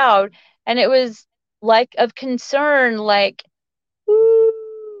as loud. And it was like of concern, like,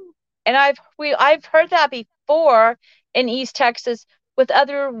 "Woo." And I've heard that before in East Texas with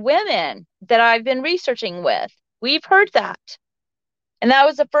other women that I've been researching with. We've heard that. And that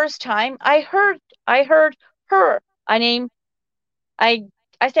was the first time I heard her. I name I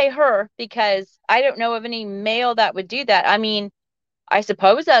I say her because I don't know of any male that would do that. I mean, I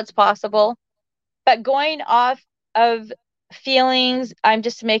suppose that's possible, but going off of feelings, I'm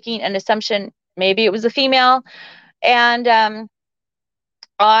just making an assumption. Maybe it was a female, and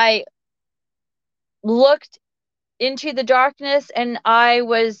I looked into the darkness and I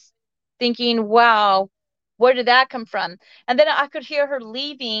was thinking, wow, where did that come from? And then I could hear her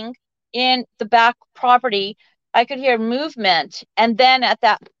leaving in the back property. I could hear movement. And then at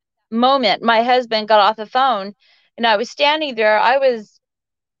that moment, my husband got off the phone and I was standing there. I was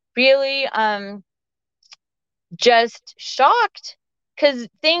really just shocked because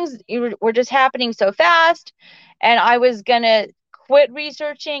things were just happening so fast. And I was going to quit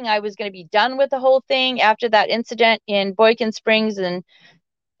researching. I was going to be done with the whole thing after that incident in Boykin Springs. And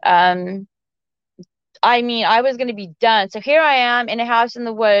um, I mean, I was going to be done. So here I am in a house in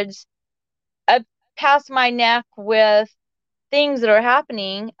the woods, up past my neck with things that are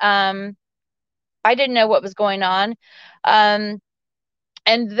happening. I didn't know what was going on. Um,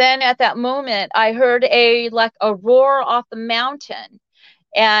 and then at that moment, I heard a roar off the mountain.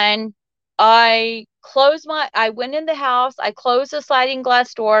 And I went in the house, I closed the sliding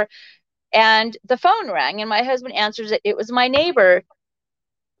glass door, and the phone rang, and my husband answers it. It was my neighbor,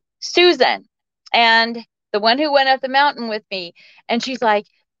 Susan, and the one who went up the mountain with me. And she's like,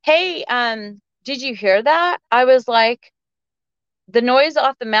 "Hey, did you hear that?" I was like, "The noise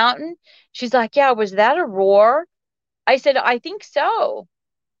off the mountain?" She's like, "Yeah, was that a roar?" I said, "I think so."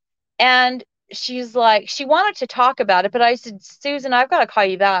 And she's like, she wanted to talk about it, but I said, "Susan, I've got to call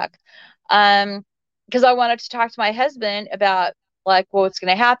you back." Um, because I wanted to talk to my husband about like what's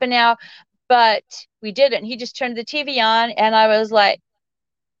going to happen now, but we didn't. He just turned the TV on, and I was like,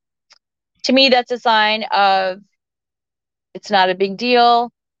 to me, that's a sign of it's not a big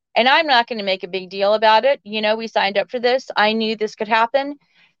deal. And I'm not going to make a big deal about it. You know, we signed up for this. I knew this could happen.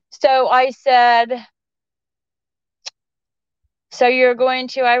 So I said, "So you're going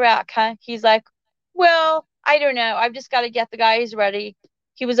to Iraq, huh?" He's like, "Well, I don't know. I've just got to get the guys ready."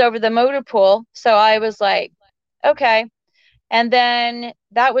 He was over the motor pool. So I was like, "Okay." And then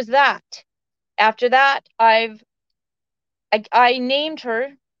that was that. After that, I named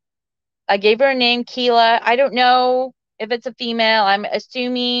her. I gave her a name, Keela. I don't know if it's a female. I'm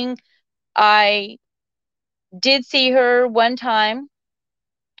assuming I did see her one time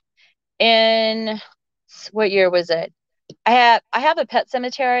in what year was it? I have a pet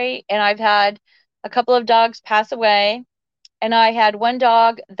cemetery and I've had a couple of dogs pass away, and I had one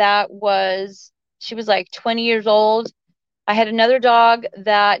dog that was she was like 20 years old. I had another dog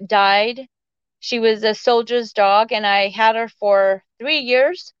that died. She was a soldier's dog and I had her for 3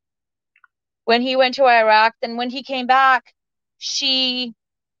 years when he went to Iraq. Then when he came back, she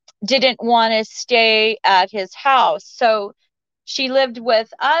didn't want to stay at his house. So she lived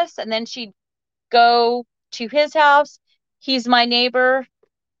with us and then she'd go to his house. He's my neighbor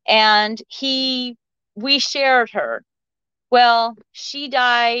and we shared her. Well, she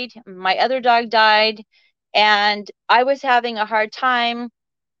died, my other dog died, and I was having a hard time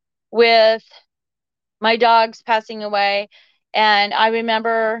with my dogs passing away. And I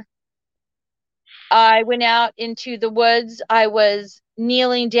remember I went out into the woods. I was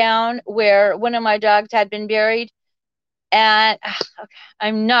kneeling down where one of my dogs had been buried. And okay,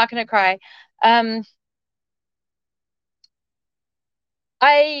 I'm not gonna cry. Um,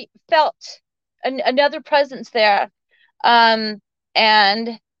 I felt another presence there. Um,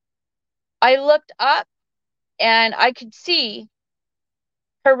 and I looked up and I could see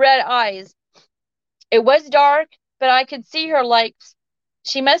her red eyes. It was dark, but I could see her like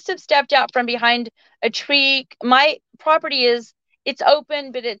she must have stepped out from behind a tree. My property it's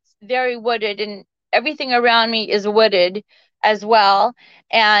open, but it's very wooded and everything around me is wooded as well.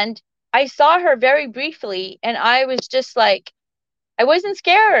 And I saw her very briefly and I was just like I wasn't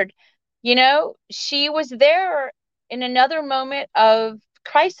scared. She was there in another moment of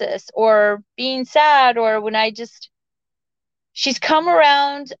crisis or being sad or when she's come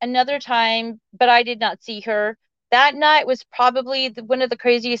around another time, but I did not see her. That night was probably one of the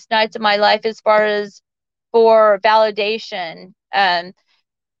craziest nights of my life as far as for validation.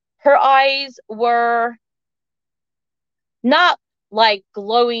 Her eyes were not like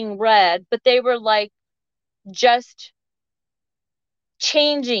glowing red, but they were like just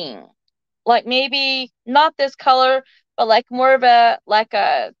changing, like maybe not this color, but like more of a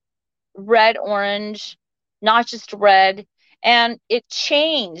red orange, not just red, and it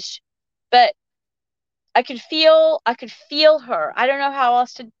changed. But I could feel her. I don't know how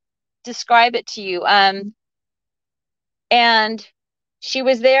else to describe it to you. And she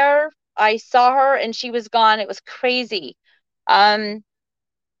was there. I saw her and she was gone. It was crazy. Um,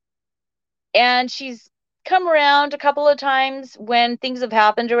 and she's come around a couple of times when things have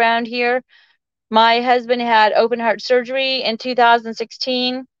happened around here. My husband had open heart surgery in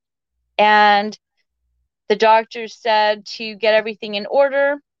 2016, and the doctors said to get everything in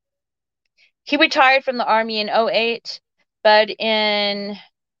order. He retired from the Army in '08, but in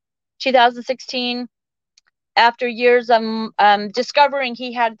 2016, after years of discovering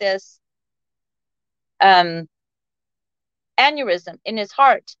he had this um, aneurysm in his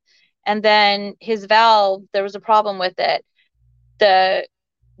heart, and then his valve, there was a problem with it. The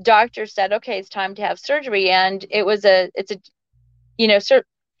doctor said, "Okay, it's time to have surgery," and it's a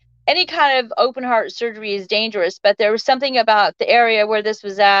any kind of open heart surgery is dangerous, but there was something about the area where this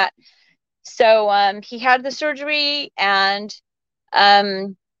was at. So he had the surgery, and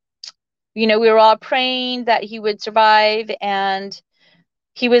um, we were all praying that he would survive, and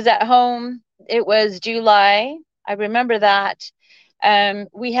he was at home. It was July. I remember that.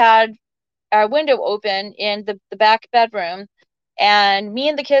 We had our window open in the back bedroom, and me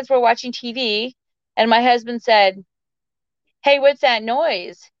and the kids were watching TV, and my husband said, "Hey, what's that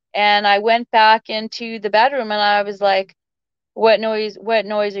noise?" And I went back into the bedroom and I was like, "What noise? What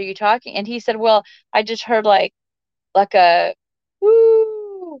noise are you talking?" And he said, "Well, I just heard like a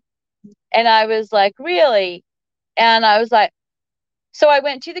woo." And I was like, "Really?" And I was like, so I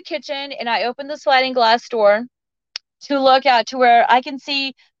went to the kitchen and I opened the sliding glass door to look out to where I can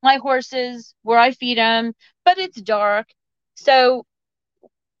see my horses, where I feed them, but it's dark. So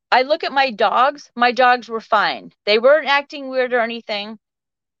I look at my dogs. My dogs were fine. They weren't acting weird or anything.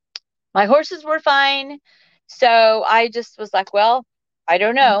 My horses were fine. So I just was like, well, I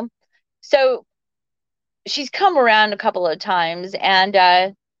don't know. So she's come around a couple of times and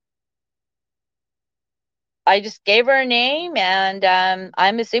I just gave her a name and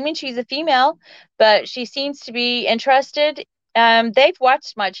I'm assuming she's a female, but she seems to be interested. They've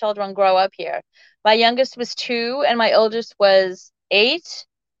watched my children grow up here. My youngest was 2 and my oldest was 8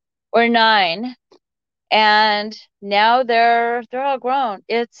 or 9. And now they're all grown.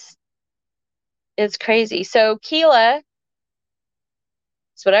 It's crazy. So Keela,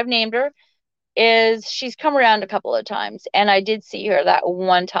 that's what I've named her, is she's come around a couple of times and I did see her that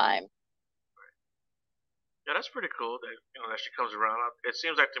one time. Yeah, that's pretty cool that that she comes around. It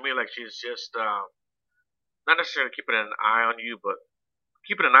seems like to me like she's just not necessarily keeping an eye on you, but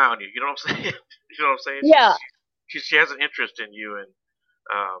keeping an eye on you. You know what I'm saying? You know what I'm saying? Yeah. She has an interest in you, and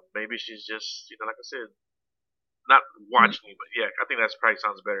maybe she's just like I said, not watching you, but yeah, I think that's probably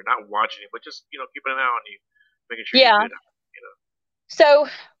sounds better. Not watching you, but just keeping an eye on you, making sure you're Yeah. good. So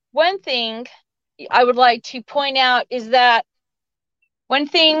one thing I would like to point out is that one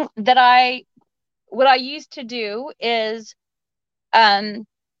thing that what I used to do is um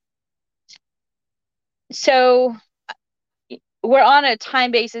so we're on a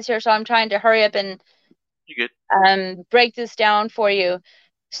time basis here, so I'm trying to hurry up and You good? break this down for you.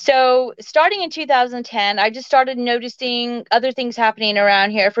 So, starting in 2010, I just started noticing other things happening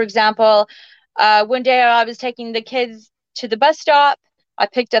around here. For example, one day I was taking the kids to the bus stop. I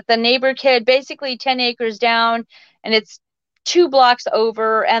picked up the neighbor kid, basically 10 acres down, and it's 2 blocks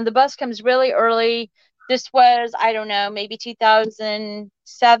over, and the bus comes really early. This was, I don't know, maybe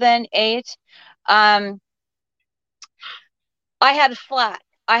 2007, 8. Um, I had a flat.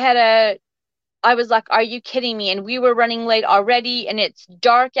 I was like, are you kidding me? And we were running late already, and it's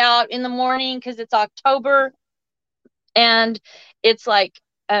dark out in the morning because it's October, and it's like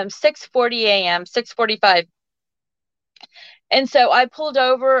 6:40 a.m., 6:45. And so I pulled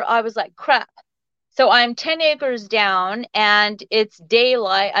over. I was like, crap. So I'm 10 acres down and it's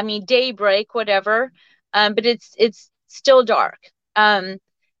daylight, I mean daybreak, whatever. But it's still dark. Um,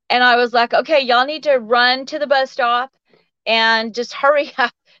 and I was like, okay, y'all need to run to the bus stop and just hurry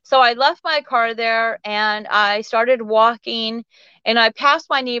up. So I left my car there and I started walking and I passed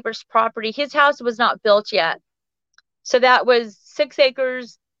my neighbor's property. His house was not built yet. So that was 6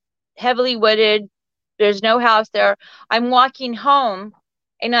 acres, heavily wooded. There's no house there. I'm walking home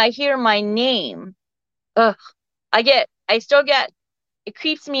and I hear my name. Ugh, I still get, it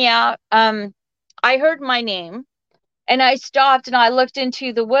creeps me out. I heard my name and I stopped and I looked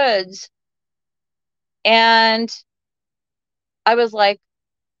into the woods and I was like,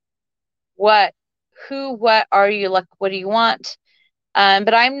 what, what are you? Like, what do you want?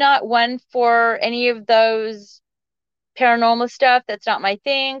 But I'm not one for any of those paranormal stuff. That's not my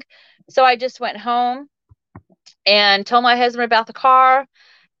thing. So I just went home and told my husband about the car.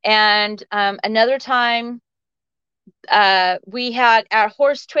 And another time, we had our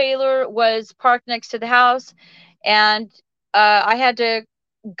horse trailer was parked next to the house, and I had to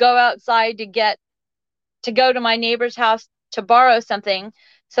go outside to go to my neighbor's house to borrow something.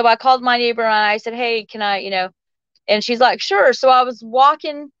 So I called my neighbor and I said, "Hey, can I, And she's like, "Sure." So I was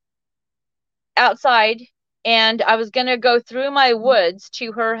walking outside, and I was gonna go through my woods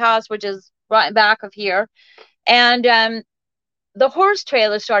to her house, which is right back of here, and the horse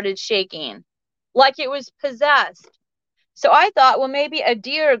trailer started shaking like it was possessed. So I thought, well, maybe a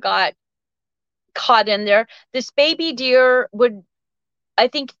deer got caught in there. This baby deer would, I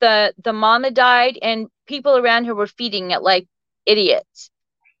think the mama died and people around her were feeding it like idiots.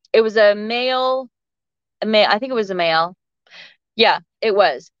 It was a male, I think it was a male. Yeah, it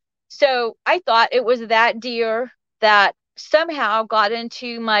was. So I thought it was that deer that somehow got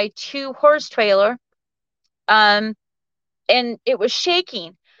into my two horse trailer. Um, and it was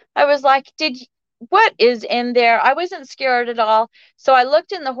shaking. I was like, what is in there? I wasn't scared at all. So I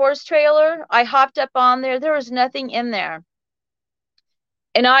looked in the horse trailer. I hopped up on there. There was nothing in there.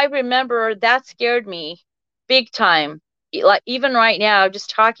 And I remember that scared me big time. Like even right now, just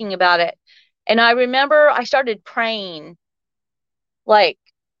talking about it. And I remember I started praying. Like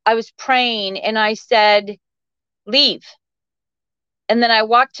I was praying and I said, leave. And then I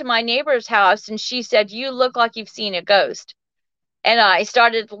walked to my neighbor's house and she said, you look like you've seen a ghost. And I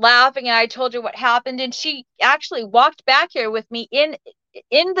started laughing and I told her what happened. And she actually walked back here with me in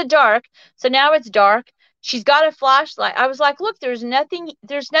the dark. So now it's dark. She's got a flashlight. I was like, look, there's nothing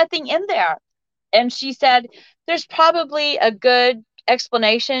in there. And she said, there's probably a good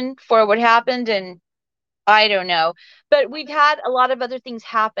explanation for what happened. And I don't know. But we've had a lot of other things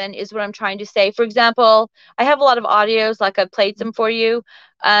happen, is what I'm trying to say. For example, I have a lot of audios, like I've played some for you.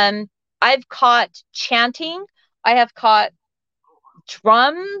 Um, I've caught chanting. I have caught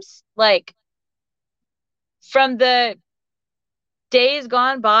drums, like from the days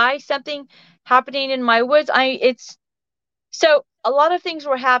gone by, something happening in my woods. It's so a lot of things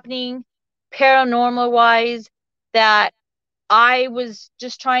were happening paranormal wise that I was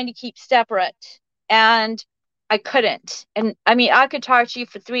just trying to keep separate and I couldn't. And I mean, I could talk to you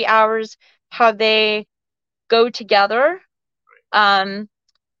for 3 hours how they go together. Um,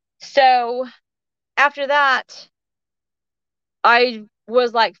 so after that, I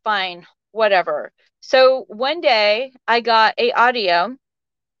was like, fine, whatever. So one day I got a audio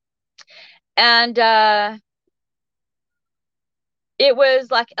and it was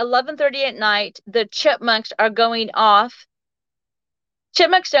like 11:30 at night. The chipmunks are going off.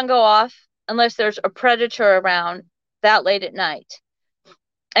 Chipmunks don't go off unless there's a predator around that late at night.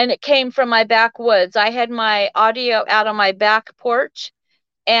 And it came from my backwoods. I had my audio out on my back porch,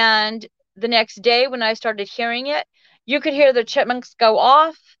 and the next day when I started hearing it, you could hear the chipmunks go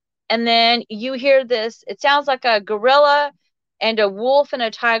off, and then you hear this, it sounds like a gorilla and a wolf and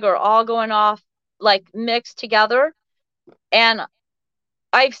a tiger all going off, like mixed together. And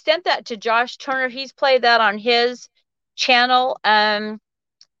I've sent that to Josh Turner. He's played that on his channel. And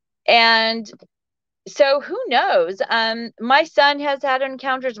so who knows? My son has had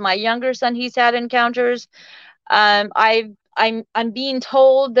encounters. My younger son, he's had encounters. I'm being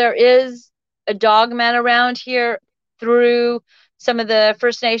told there is a dog man around here through some of the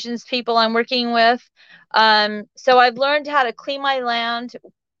First Nations people I'm working with. So I've learned how to clean my land,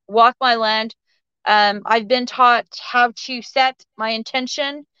 walk my land. I've been taught how to set my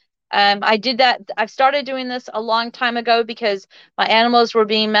intention I did that. I've started doing this a long time ago because my animals were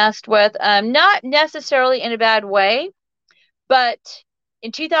being messed with. Not necessarily in a bad way, but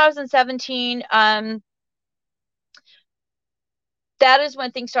in 2017, that is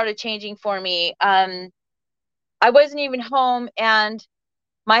when things started changing for me. I wasn't even home and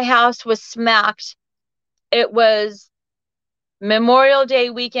my house was smacked. It was Memorial Day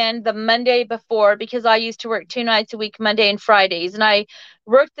weekend, the Monday before, because I used to work 2 nights a week, Monday and Fridays, and I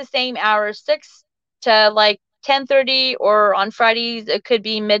worked the same hours, 6 to like 10:30, or on Fridays it could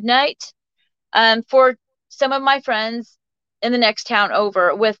be midnight. For some of my friends in the next town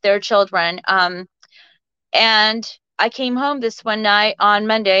over with their children. And I came home this one night on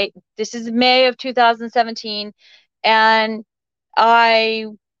Monday. This is May of 2017, and I,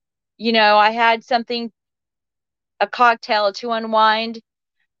 I had something, a cocktail to unwind.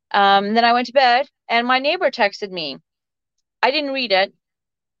 Then I went to bed and my neighbor texted me. I didn't read it.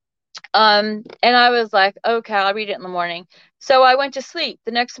 And I was like, okay, I'll read it in the morning. So I went to sleep.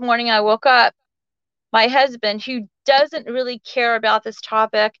 The next morning I woke up. My husband, who doesn't really care about this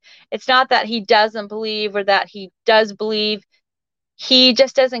topic, it's not that he doesn't believe or that he does believe, he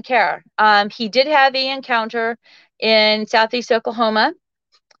just doesn't care. He did have an encounter in Southeast Oklahoma,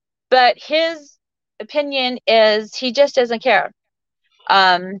 but his opinion is he just doesn't care.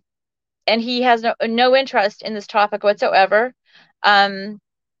 Um, and he has no interest in this topic whatsoever. Um,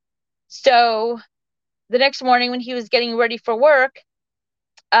 so the next morning when he was getting ready for work,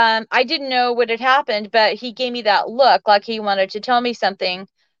 I didn't know what had happened, but he gave me that look like he wanted to tell me something.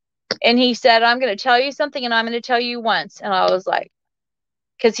 And he said, I'm going to tell you something and I'm going to tell you once. And I was like,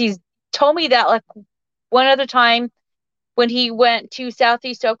 because he's told me that like one other time when he went to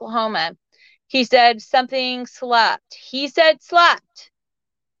Southeast Oklahoma. He said something slapped. He said slapped.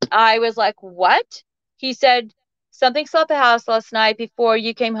 I was like, what? He said, something slapped the house last night before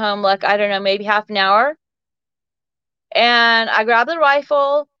you came home, like, I don't know, maybe half an hour. And I grabbed the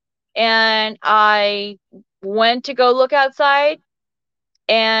rifle and I went to go look outside,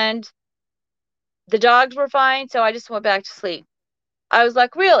 and the dogs were fine. So I just went back to sleep. I was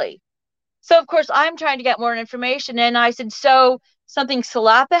like, really? So, of course, I'm trying to get more information. And I said, so something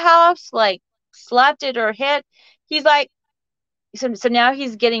slapped the house, like slapped it or hit? He's like, so now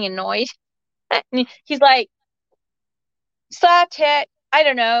he's getting annoyed. He's like, slapped, hit. I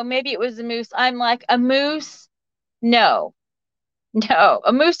don't know. Maybe it was a moose. I'm like, a moose? No, no.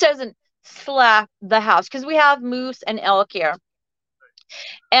 A moose doesn't slap the house because we have moose and elk here.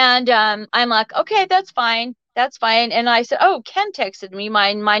 And I'm like, okay, that's fine. That's fine. And I said, oh, Ken texted me,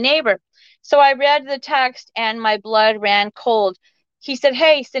 my neighbor. So I read the text and my blood ran cold. He said,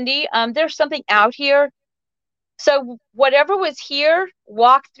 hey, Cindy, there's something out here. So whatever was here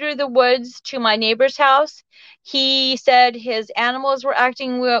walked through the woods to my neighbor's house. He said his animals were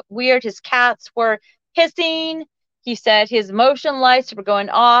acting weird. His cats were hissing. He said his motion lights were going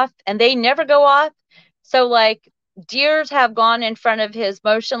off and they never go off. So like deers have gone in front of his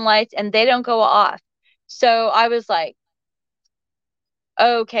motion lights and they don't go off. So I was like,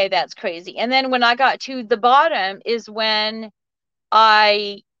 okay, that's crazy. And then when I got to the bottom is when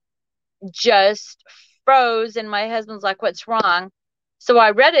I just froze and my husband's like, what's wrong? So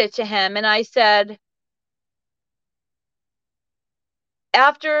I read it to him and I said,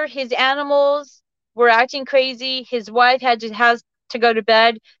 after his animals were acting crazy, his wife has to go to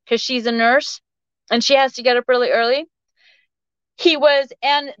bed because she's a nurse and she has to get up really early.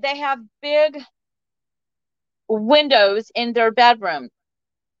 And they have big windows in their bedroom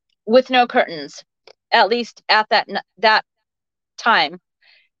with no curtains, at least at that time.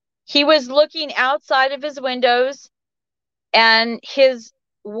 He was looking outside of his windows, and his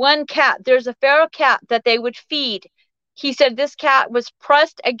one cat, there's a feral cat that they would feed. He said this cat was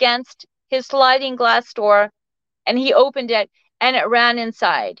pressed against his sliding glass door and he opened it and it ran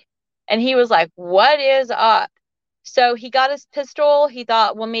inside. And he was like, what is up? So he got his pistol. He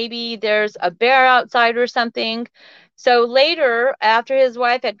thought, well, maybe there's a bear outside or something. So later, after his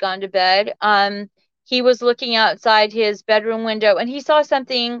wife had gone to bed, he was looking outside his bedroom window and he saw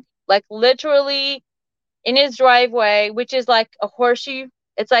something like literally in his driveway, which is like a horseshoe.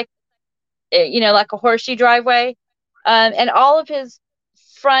 It's like, like a horseshoe driveway. And all of his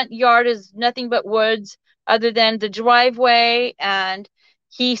front yard is nothing but woods other than the driveway. And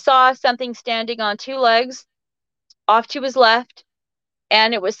he saw something standing on two legs off to his left,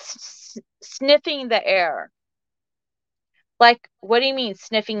 and it was sniffing the air. Like, what do you mean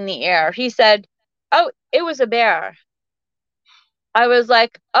sniffing the air? He said, oh, it was a bear. I was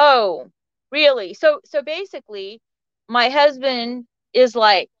like, oh, really? So basically, my husband is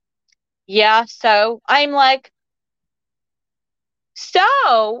like, yeah, so I'm like,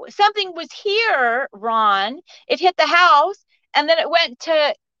 So something was here, Ron. It hit the house and then it went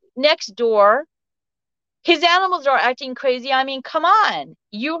to next door. His animals are acting crazy. I mean, come on.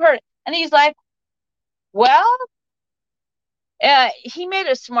 You heard. And he's like, well, he made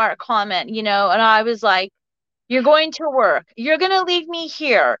a smart comment, and I was like, you're going to work. You're going to leave me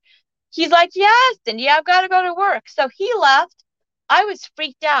here. He's like, yes, and yeah, I've got to go to work. So he left. I was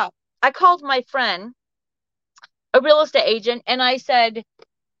freaked out. I called my friend, a real estate agent, and I said,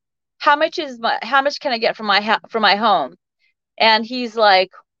 how much can I get from my home? And he's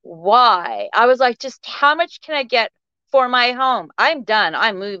like, why? I was like, just how much can I get for my home? I'm done.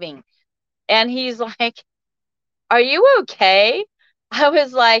 I'm moving. And he's like, are you okay? I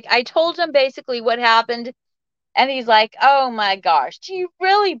was like, I told him basically what happened. And he's like, oh my gosh, do you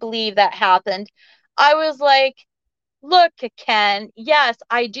really believe that happened? I was like, look, Ken, yes,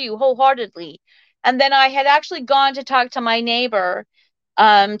 I do wholeheartedly. And then I had actually gone to talk to my neighbor,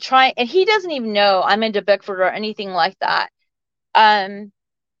 and he doesn't even know I'm into Bickford or anything like that. Um,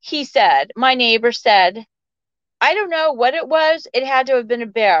 my neighbor said, I don't know what it was. It had to have been a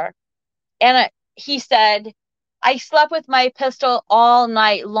bear. And he said, I slept with my pistol all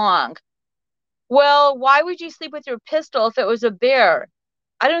night long. Well, why would you sleep with your pistol if it was a bear?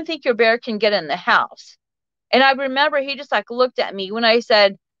 I don't think your bear can get in the house. And I remember he just like looked at me when I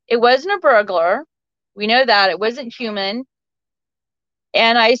said, it wasn't a burglar. We know that it wasn't human.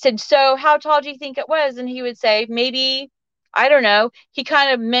 And I said, so how tall do you think it was? And he would say, maybe, I don't know. He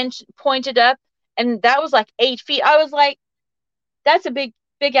kind of pointed up, and that was like 8 feet. I was like, that's a big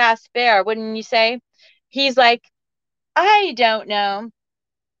ass bear, wouldn't you say? He's like, I don't know.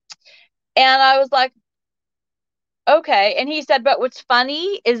 And I was like, okay. And he said, but what's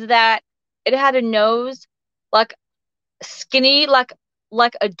funny is that it had a nose like skinny, like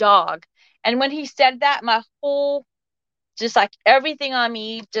a dog. And when he said that, my whole, just like everything on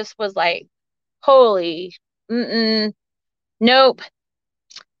me just was like, holy, nope.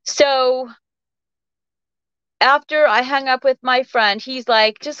 So after I hung up with my friend, he's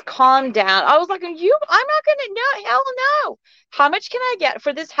like, just calm down. I was like, I'm not gonna, no, hell no. How much can I get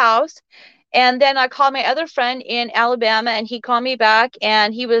for this house? And then I called my other friend in Alabama, and he called me back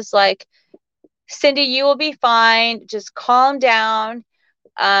and he was like, Cindy, you will be fine. Just calm down.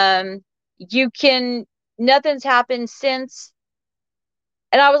 Um, you can, nothing's happened since.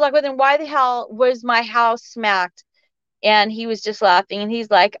 And I was like, well, then why the hell was my house smacked? And he was just laughing and he's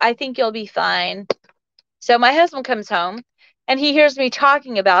like, I think you'll be fine. So my husband comes home and he hears me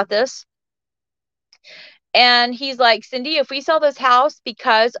talking about this. And he's like, Cindy, if we sell this house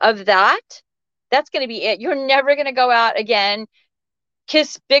because of that, that's going to be it. You're never going to go out again.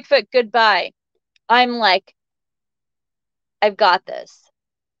 Kiss Bigfoot goodbye. I'm like, I've got this.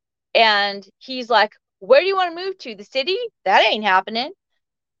 And he's like, where do you want to move to? The city? That ain't happening.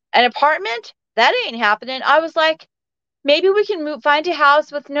 An apartment? That ain't happening. I was like, maybe we can find a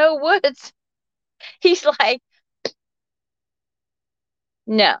house with no woods. He's like,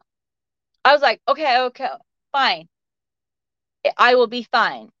 no. I was like, okay, fine. I will be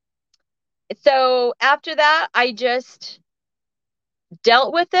fine. So after that, I just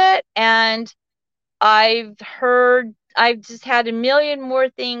dealt with it, and I've just had a million more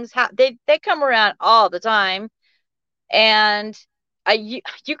things. They come around all the time, and you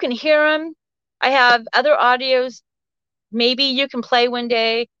can hear them. I have other audios. Maybe you can play one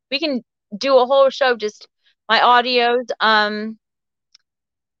day. We can do a whole show, just my audios.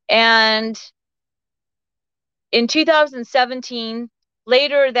 And in 2017,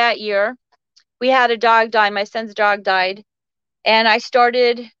 later that year, we had a dog die. My son's dog died, and I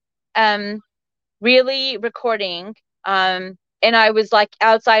started really recording. And I was like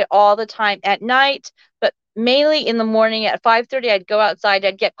outside all the time at night, but mainly in the morning at 5:30. I'd go outside.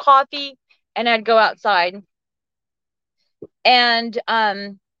 I'd get coffee, and I'd go outside. And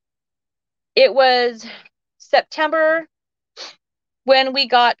it was September when we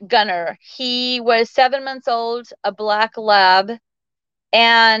got Gunner. He was 7 months old, a black lab.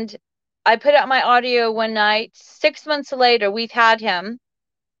 And I put out my audio one night. 6 months later, we've had him.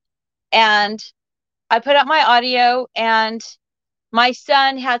 And I put out my audio, and my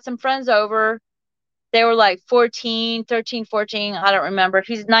son had some friends over. They were like 14, 13, 14. I don't remember.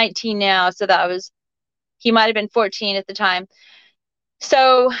 He's 19 now. So he might have been 14 at the time.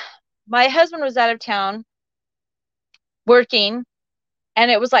 So my husband was out of town working,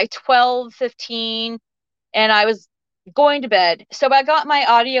 and it was like 12:15, and I was going to bed. So I got my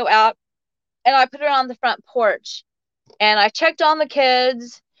audio out and I put it on the front porch, and I checked on the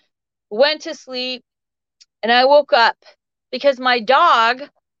kids, went to sleep, and I woke up because my dog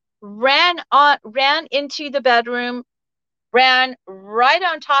ran into the bedroom ran right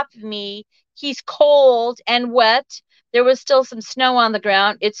on top of me. He's cold and wet. There was still some snow on the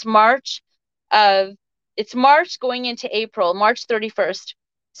ground. Of it's March going into April, March 31st.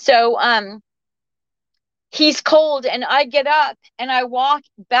 So he's cold, and I get up and I walk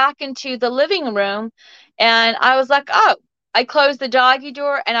back into the living room, and I was like, "Oh." I closed the doggy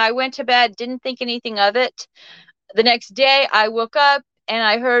door and I went to bed, didn't think anything of it. The next day I woke up and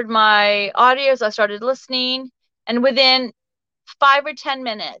I heard my audios. I started listening, and within 5 or 10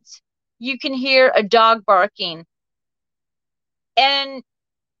 minutes, you can hear a dog barking. And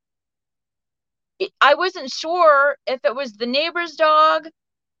I wasn't sure if it was the neighbor's dog.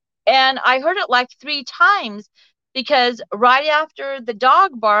 And I heard it like 3 times because right after the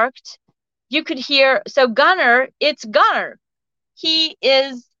dog barked, you could hear. So Gunner, it's Gunner. He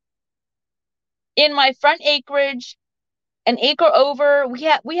is in my front acreage, an acre over. We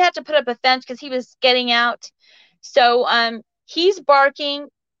had to put up a fence because he was getting out. So he's barking,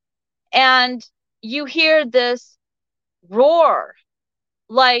 and you hear this roar,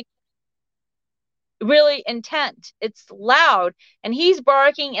 like really intent. It's loud, and he's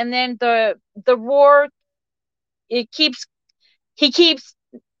barking, and then the roar, it keeps he keeps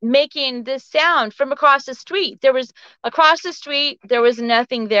making this sound from across the street. Across the street, there was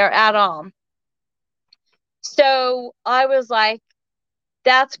nothing there at all. So I was like,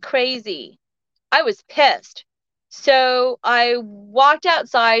 that's crazy. I was pissed. So I walked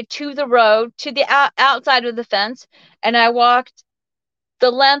outside to the road, to the outside of the fence, and I walked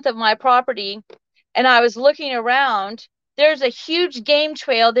the length of my property, and I was looking around. There's a huge game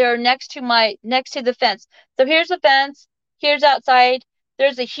trail there next to the fence. So here's the fence, here's outside.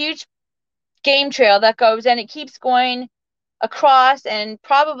 There's a huge game trail that goes, and it keeps going across and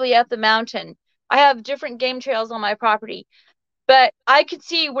probably up the mountain. I have different game trails on my property. But I could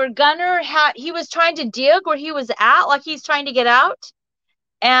see where he was trying to dig where he was at, like he's trying to get out.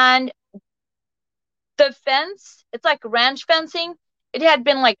 And the fence, it's like ranch fencing, it had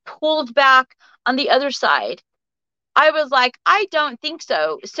been like pulled back on the other side. I was like, I don't think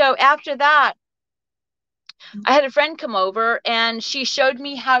so. So after that, I had a friend come over and she showed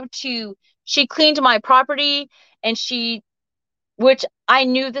me she cleaned my property, and which I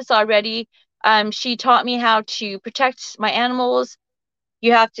knew this already. She taught me how to protect my animals.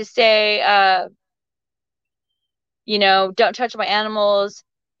 You have to say, don't touch my animals.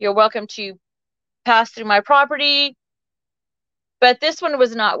 You're welcome to pass through my property. But this one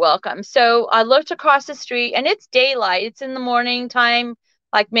was not welcome. So I looked across the street, and it's daylight. It's in the morning time,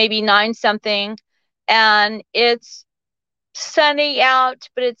 like maybe 9 something. And it's sunny out,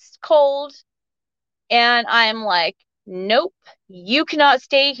 but it's cold. And I'm like, nope, you cannot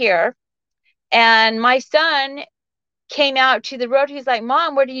stay here. And my son came out to the road. He's like,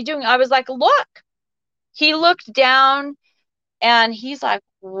 Mom, what are you doing? I was like, look. He looked down, and he's like,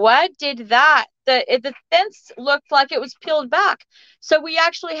 what did that? The fence looked like it was peeled back. So we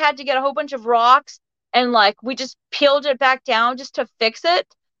actually had to get a whole bunch of rocks, and like we just peeled it back down just to fix it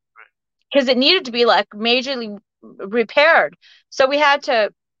because it needed to be like majorly repaired. So we had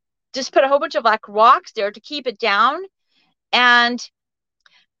to just put a whole bunch of like rocks there to keep it down. And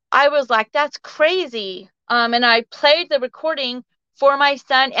I was like, that's crazy. And I played the recording for my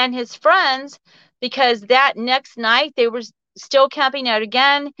son and his friends because that next night they were still camping out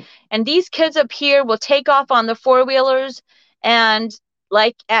again. And these kids up here will take off on the four-wheelers, and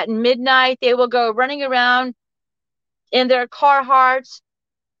like at midnight, they will go running around in their Carhartts,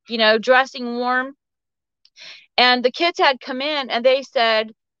 dressing warm. And the kids had come in and they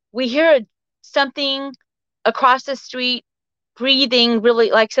said, we hear something across the street breathing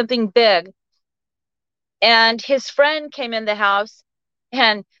really like something big. And his friend came in the house,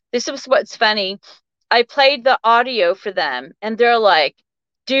 and this was what's funny. I played the audio for them, and they're like,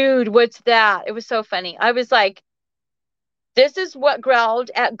 dude, what's that? It was so funny. I was like, this is what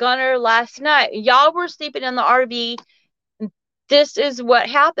growled at Gunner last night. Y'all were sleeping in the RV. This is what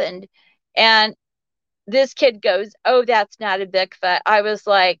happened. And this kid goes, oh, that's not a Bigfoot. I was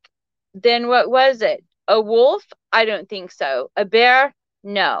like, then what was it? A wolf? I don't think so. A bear?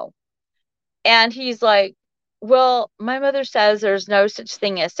 No. And he's like, well, my mother says there's no such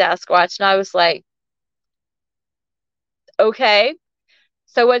thing as Sasquatch. And I was like, okay.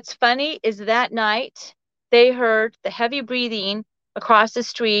 So what's funny is that night they heard the heavy breathing across the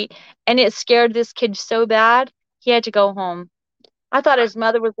street, and it scared this kid so bad he had to go home. I thought his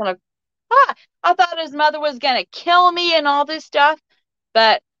mother was gonna I thought his mother was gonna kill me and all this stuff,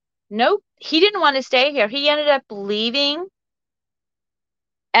 but nope, he didn't want to stay here. He ended up leaving.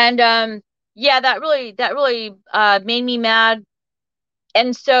 And yeah, that really made me mad.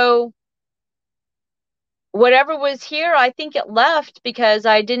 And so whatever was here, I think it left because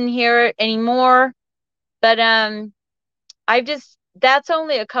I didn't hear it anymore. But I've just that's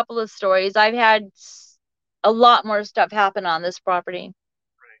only a couple of stories. I've had a lot more stuff happen on this property. Right.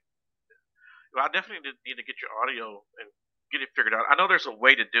 Well, I definitely need to get your audio and get it figured out. I know there's a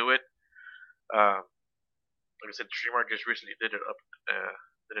way to do it. Um, like I said, StreamYard just recently did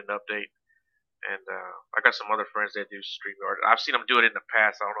an update, and I got some other friends that do StreamYard. I've seen them do it in the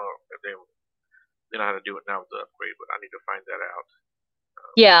past. I don't know if they know how to do it now with the upgrade, but I need to find that out.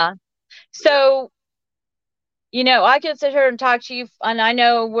 Yeah. But yeah, So, I could sit here and talk to you, and I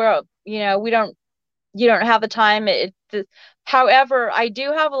know you don't have the time. However, I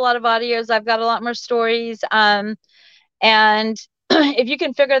do have a lot of audios. I've got a lot more stories. And if you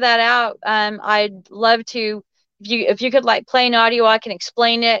can figure that out, I'd love to. If you could like play an audio, I can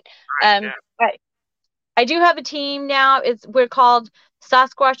explain it. right, Um, yeah, I do have a team now. We're called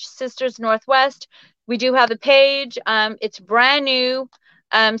Sasquatch Sisters Northwest. We do have a page. It's brand new.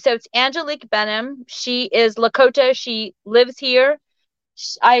 So it's Angelique Benham. She is Lakota. She lives here.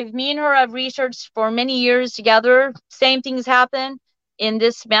 Me and her have researched for many years together. Same things happen in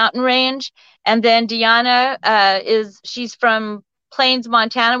this mountain range. And then Deanna she's from Plains,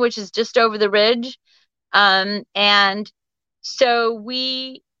 Montana, which is just over the ridge. And so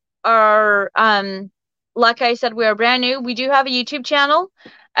we are, like I said, we are brand new. We do have a YouTube channel.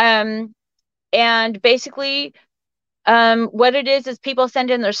 Um, and basically, what it is people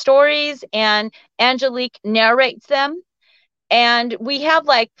send in their stories and Angelique narrates them. And we have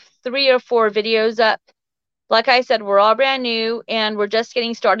like 3 or 4 videos up. Like I said, we're all brand new and we're just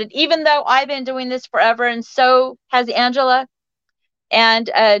getting started, even though I've been doing this forever and so has Angela and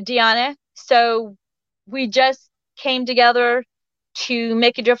Deanna. So we just came together to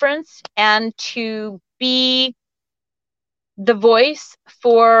make a difference and to be the voice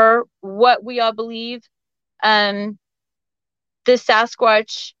for what we all believe. Um, the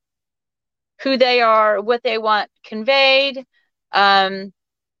Sasquatch, who they are, what they want conveyed. Um,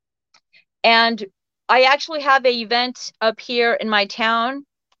 and I actually have an event up here in my town.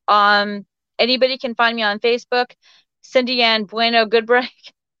 Um, Anybody can find me on Facebook, Cindy Ann Bueno Goodbrake.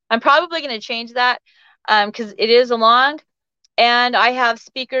 I'm probably going to change that because it is a long. And I have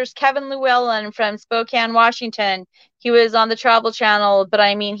speakers Kevin Llewellyn from Spokane, Washington. He was on the Travel Channel, but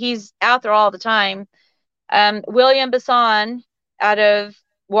I mean, he's out there all the time. William Basson out of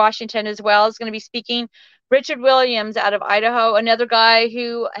Washington as well is going to be speaking. Richard Williams out of Idaho, another guy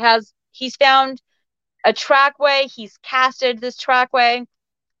he's found a trackway. He's casted this trackway.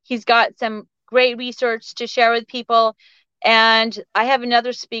 He's got some great research to share with people. And I have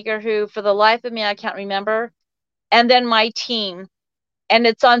another speaker who, for the life of me, I can't remember. And then my team. And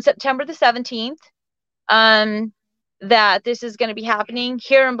it's on September the 17th that this is going to be happening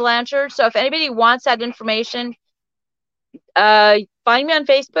here in Blanchard. So if anybody wants that information, find me on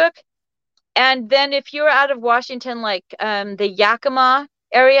Facebook. And then if you're out of Washington, like the Yakima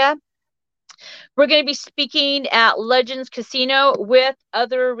area, we're going to be speaking at Legends Casino with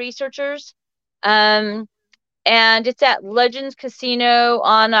other researchers. Um, and it's at Legends Casino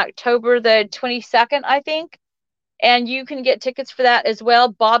on October the 22nd, I think. And you can get tickets for that as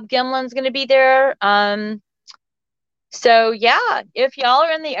well. Bob Gimlin's going to be there. So yeah, if y'all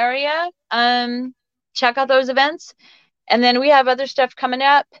are in the area, check out those events. And then we have other stuff coming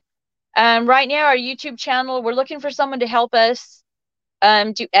up. Right now, our YouTube channel, we're looking for someone to help us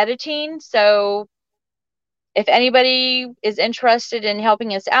do editing. So if anybody is interested in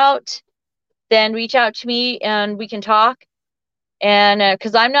helping us out, then reach out to me and we can talk. And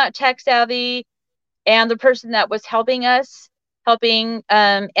because I'm not tech savvy, and the person that was helping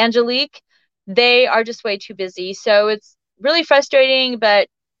Angelique, they are just way too busy. So it's really frustrating, but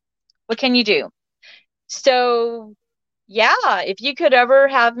what can you do? So yeah, if you could ever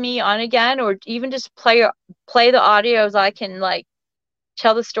have me on again, or even just play the audios, I can like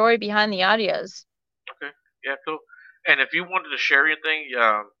tell the story behind the audios. okay, yeah, cool. And if you wanted to share anything, you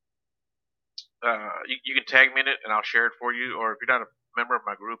can tag me in it, and I'll share it for you. Or if you're not a member of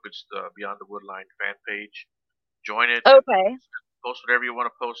my group, it's the Beyond the Woodline fan page. Join it and Okay. post whatever you want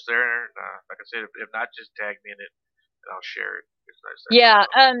to post there. And like I said, if not, just tag me in it, and I'll share it. It's nice that way. Yeah.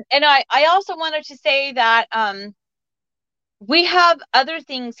 And I also wanted to say that we have other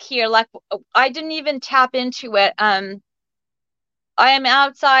things here. Like I didn't even tap into it. I am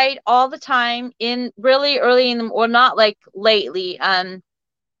outside all the time in really early in the, or not like lately,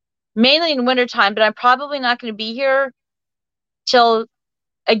 mainly in wintertime, but I'm probably not going to be here till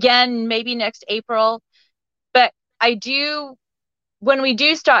again, maybe next April. But I do, when we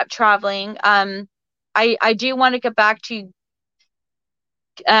do stop traveling, I do want to get back to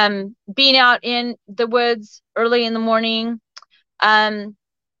being out in the woods early in the morning. Um,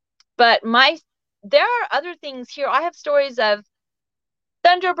 but there are other things here. I have stories of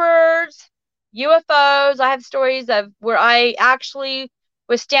Thunderbirds, UFOs. I have stories of where I actually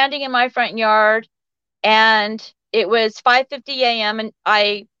was standing in my front yard and it was 5:50 a.m. and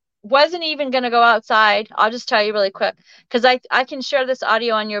I wasn't even going to go outside. I'll just tell you really quick because I can share this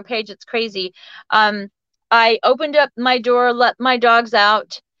audio on your page. It's crazy. Um, I opened up my door, let my dogs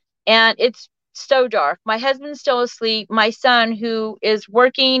out, and it's so dark. My husband's still asleep. My son, who is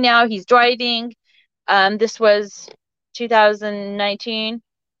working now, he's driving. This was 2019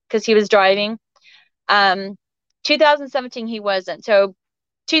 because he was driving. Um, 2017 he wasn't. So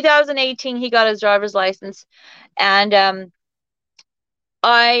 2018 he got his driver's license, and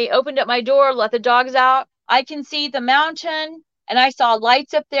I opened up my door, let the dogs out. I can see the mountain, and I saw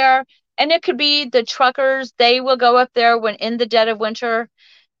lights up there. And it could be the truckers. They will go up there when in the dead of winter.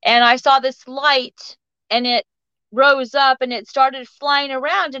 And I saw this light, and it rose up, and it started flying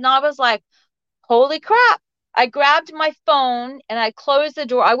around. And I was like, holy crap. I grabbed my phone and I closed the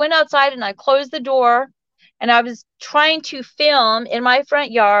door. I went outside and I closed the door and I was trying to film in my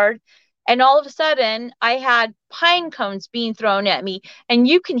front yard. And all of a sudden, I had pine cones being thrown at me. And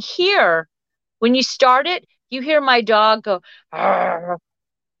you can hear when you start it, you hear my dog go, "Arr."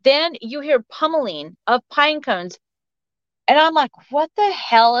 Then you hear pummeling of pine cones. And I'm like, what the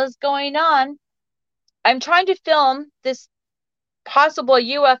hell is going on? I'm trying to film this possible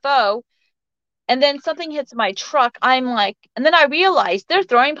UFO. And then something hits my truck. I'm like, and then I realized they're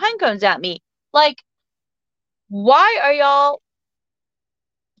throwing pine cones at me. Like, why are y'all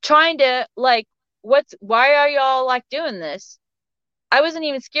trying to, like, why are y'all like doing this? I wasn't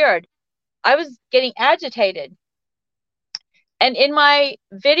even scared. I was getting agitated. And in my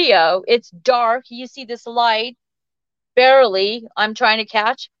video, it's dark. You see this light, barely, I'm trying to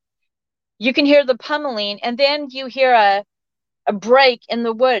catch. You can hear the pummeling, and then you hear a break in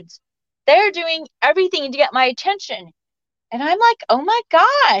the woods. They're doing everything to get my attention. And I'm like, oh my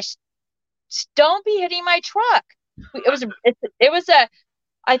gosh, don't be hitting my truck. It was a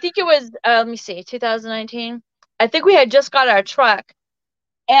I think it was let me see 2019. I think we had just got our truck,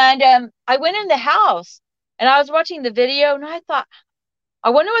 and I went in the house and I was watching the video and I thought, I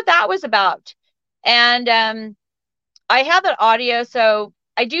wonder what that was about. And I have that audio, so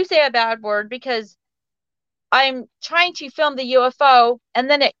I do say a bad word because I'm trying to film the UFO and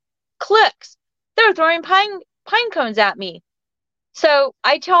then it clicks. They're throwing pine cones at me. So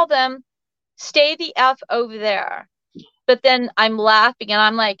I tell them, stay the F over there. But then I'm laughing and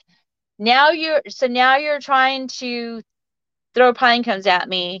I'm like, now you're trying to throw pine cones at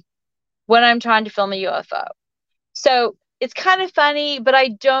me when I'm trying to film a UFO. So it's kind of funny, but I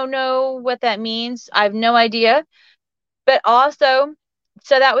don't know what that means. I have no idea. But also,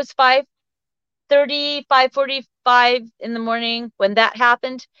 so that was 5:30, 5:45 in the morning when that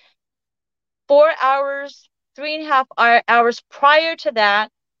happened. 4 hours, 3.5 hours prior to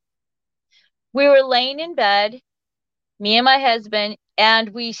that, we were laying in bed, me and my husband, and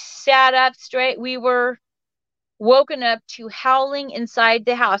we sat up straight. We were woken up to howling inside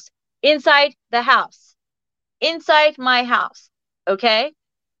the house, inside the house, inside my house. Okay.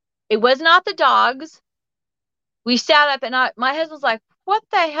 It was not the dogs. We sat up and my husband's like, what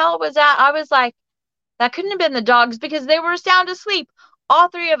the hell was that? I was like, that couldn't have been the dogs because they were sound asleep. All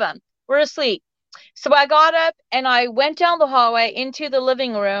three of them were asleep. So I got up and I went down the hallway into the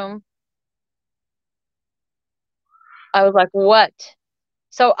living room. I was like, what?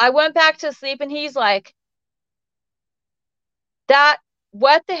 So I went back to sleep and he's like, that,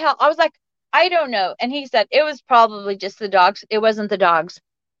 what the hell? I was like, I don't know. And he said, it was probably just the dogs. It wasn't the dogs.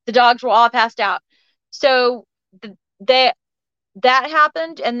 The dogs were all passed out. So they, that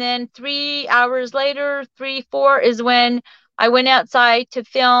happened. And then 3 hours later, 4 is when I went outside to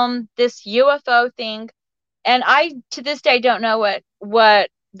film this UFO thing. And I, to this day, don't know what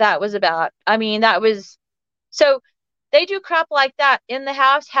that was about. I mean, that was, so they do crap like that in the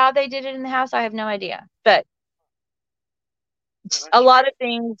house. How they did it in the house, I have no idea. But Yeah, a that's lot of strange.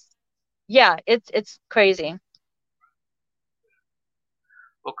 things, yeah, it's crazy.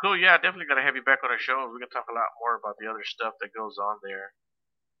 Well, cool. Yeah, definitely gonna have you back on the show, and we can talk a lot more about the other stuff that goes on there.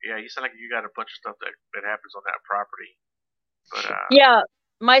 Yeah, you sound like you got a bunch of stuff that happens on that property. But Yeah,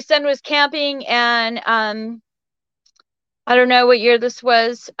 my son was camping and I don't know what year this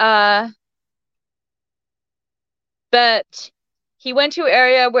was, but he went to an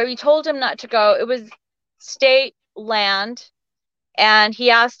area where we told him not to go. It was state land, and he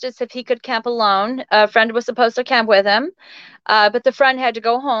asked us if he could camp alone. A friend was supposed to camp with him, but the friend had to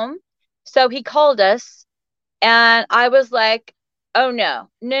go home. So he called us, and I was like, Oh no,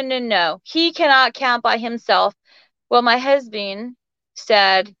 no, no, no. He cannot camp by himself. Well, my husband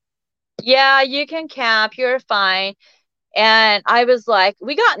said, "Yeah, you can camp. You're fine." And I was like,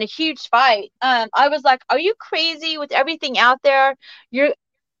 we got in a huge fight. I was like, "Are you crazy with everything out there? You're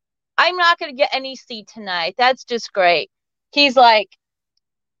I'm not going to get any sleep tonight. That's just great." He's like,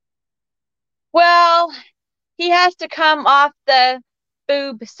 "Well, he has to come off the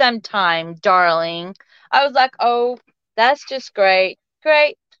boob sometime, darling." I was like, "Oh, that's just great.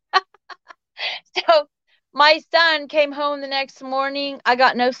 Great." So my son came home the next morning. I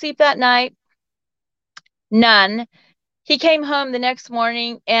got no sleep that night. None. He came home the next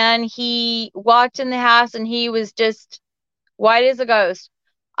morning and he walked in the house and he was just white as a ghost.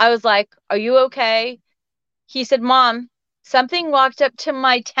 I was like, "Are you okay?" He said, "Mom, something walked up to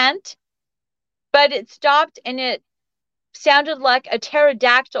my tent, but it stopped and it sounded like a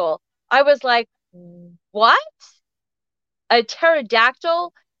pterodactyl." I was like, "What? A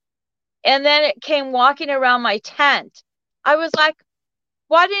pterodactyl?" And then it came walking around my tent. I was like,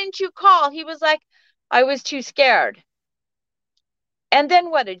 "Why didn't you call?" He was like, "I was too scared." And then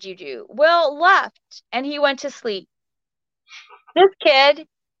what did you do? Well, left and he went to sleep. This kid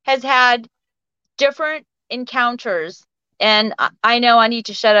has had different encounters, and I know I need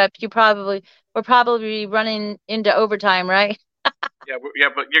to shut up. We're probably running into overtime, right? Yeah, yeah,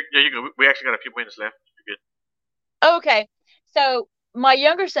 but yeah, you go. We actually got a few minutes left. You're good. Okay. So my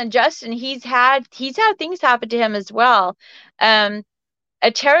younger son Justin, he's had things happen to him as well. Um,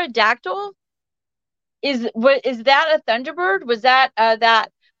 a pterodactyl is that a thunderbird? Was that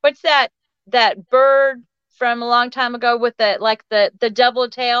that what's that bird from a long time ago with the like the double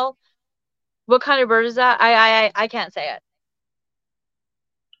tail? What kind of bird is that? I can't say it.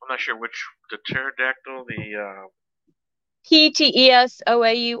 I'm not sure which the pterodactyl,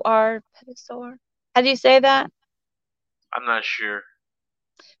 Ptesoaur, pterosaur. How do you say that? I'm not sure. I'm not.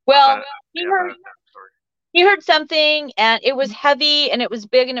 Well, he Yeah, I'm not heard a dinosaur. he heard something and it was heavy and it was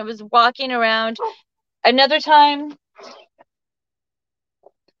big and it was walking around. Another time,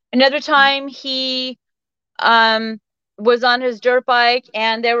 another time he um was on his dirt bike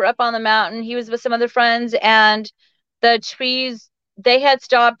and they were up on the mountain. He was with some other friends and the trees they had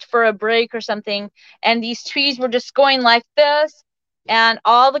stopped for a break or something and these trees were just going like this and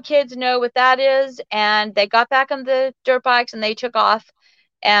all the kids know what that is and they got back on the dirt bikes and they took off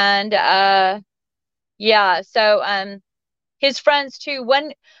and yeah, so his friends too.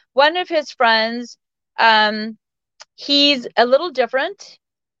 One of his friends um he's a little different.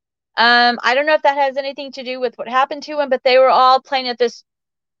 I don't know if that has anything to do with what happened to him, but they were all playing at this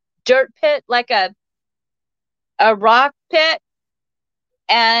dirt pit, like a rock pit,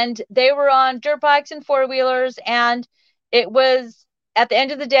 and they were on dirt bikes and four wheelers, and it was at the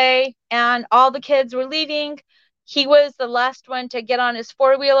end of the day, and all the kids were leaving. He was the last one to get on his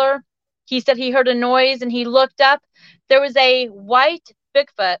four wheeler. He said he heard a noise and he looked up. There was a white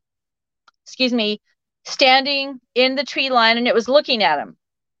Bigfoot, excuse me, standing in the tree line, and it was looking at him.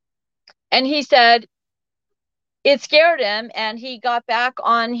 And he said it scared him and he got back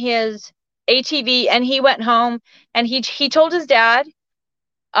on his ATV and he went home and he told his dad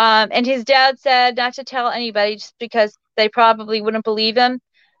and his dad said not to tell anybody just because they probably wouldn't believe him,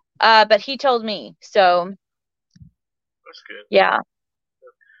 but he told me, so That's good. yeah.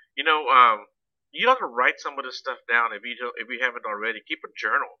 You know, you have to write some of this stuff down if you haven't already. Keep a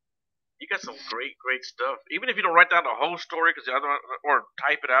journal. You got some great stuff. Even if you don't write down the whole story, because the other or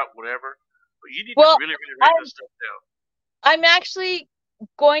type it out, whatever. But you need to Well, really write i'm this stuff down. I'm actually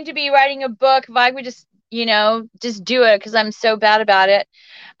going to be writing a book if I would just just do it because I'm so bad about it.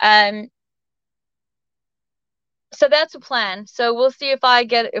 um so that's a plan. So we'll see if I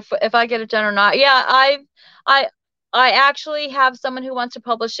get it done or not. Yeah, I I actually have someone who wants to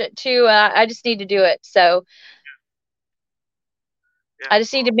publish it too. I just need to do it. So Yeah, I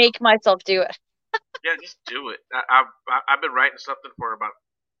just need to make myself do it. yeah, just do it. I've been writing something for about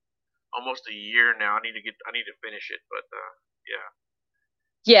almost a year now. I need to finish it, but yeah,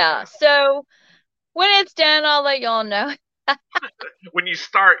 Yeah. yeah. So when it's done, I'll let y'all know. When you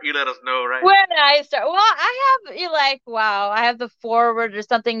start, you let us know, right? When I start, well, I have you like, wow, I have the forward or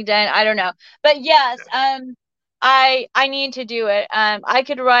something done. I don't know, but yes, I need to do it. I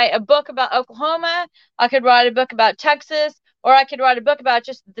could write a book about Oklahoma. I could write a book about Texas, or I could write a book about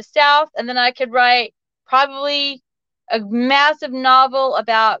just the South, and then I could write probably a massive novel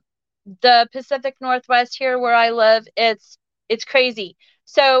about the Pacific Northwest here where I live. It's crazy.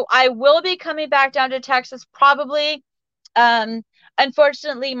 So I will be coming back down to Texas probably. Um,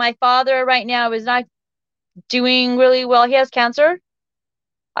 Unfortunately, my father right now is not doing really well. He has cancer.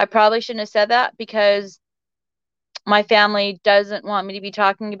 I probably shouldn't have said that because my family doesn't want me to be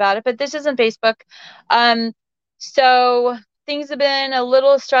talking about it, but this isn't Facebook. Um, so things have been a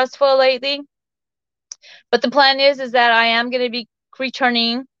little stressful lately, but the plan is that I am going to be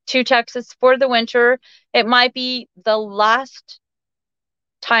returning to Texas for the winter. It might be the last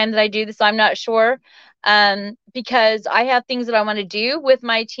time that I do this. I'm not sure. Because I have things that I want to do with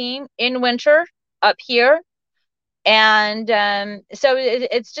my team in winter up here. And so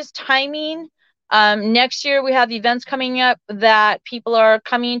it's just timing. Next year, we have events coming up that people are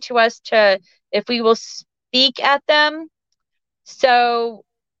coming to us to, if we will speak at them. So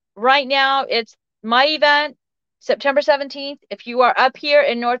right now, it's my event, September 17th. If you are up here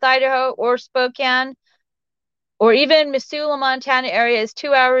in North Idaho or Spokane, or even Missoula, Montana area is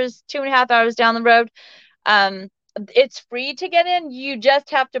 2 hours, 2.5 hours down the road. Um, it's free to get in. You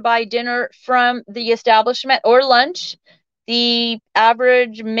just have to buy dinner from the establishment or lunch. The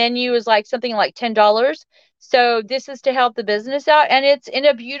average menu is like something like $10. So this is to help the business out, and it's in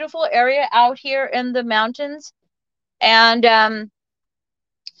a beautiful area out here in the mountains. And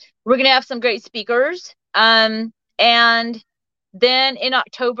we're gonna have some great speakers. And then in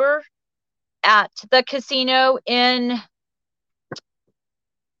October at the casino in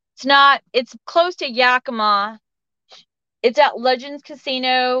it's close to Yakima. It's at Legends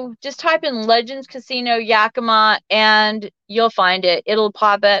Casino. Just type in Legends Casino Yakima and you'll find it. It'll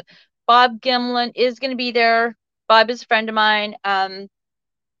pop up. Bob Gimlin is going to be there. Bob is a friend of mine.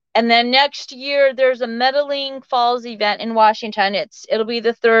 And then next year there's a Medaling Falls event in Washington. It'll be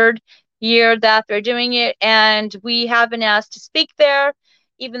the third year that they're doing it, and we have been asked to speak there,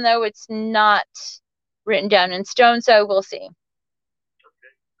 even though it's not written down in stone. So we'll see.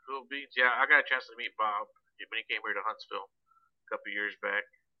 Okay, cool beans. Yeah, I got a chance to meet Bob when he came here to Huntsville a couple years back.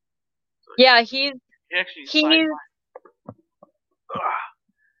 So Yeah, he's he actually signed he's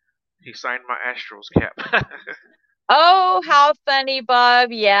he signed my Astros cap. Oh, how funny,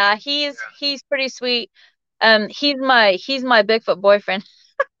 Bob. Yeah, he's pretty sweet. He's my Bigfoot boyfriend.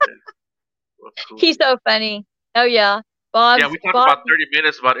 Yeah, well, cool He's beans. so funny. Oh yeah. Yeah, we talked Bob about 30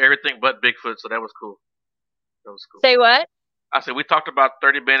 minutes about everything but Bigfoot, so that was cool. That was cool. say what? I said we talked about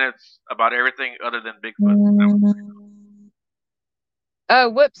 30 minutes about everything other than Bigfoot. Mm. Oh,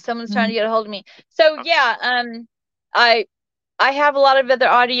 whoops, someone's trying to get a hold of me. So yeah, I I have a lot of other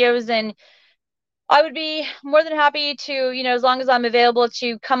audios, and I would be more than happy to, as long as I'm available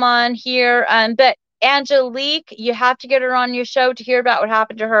to come on here. But Angelique, you have to get her on your show to hear about what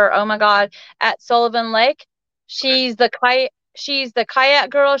happened to her. Oh my God, at Sullivan Lake. Okay, She's the kayak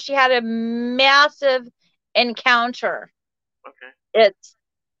girl. She had a massive encounter. okay. It's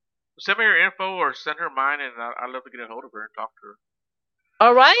Send me your info or send her mine, and I'd love to get a hold of her and talk to her.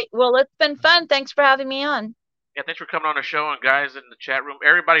 all right. Well, it's been fun. Thanks for having me on. Yeah, thanks for coming on the show, and guys in the chat room.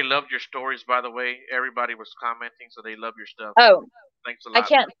 Everybody loved your stories, by the way. Everybody was commenting, so they love your stuff. So Oh, thanks a I lot.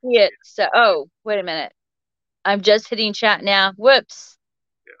 can't see it. So, oh, wait a minute. I'm just hitting chat now. Whoops.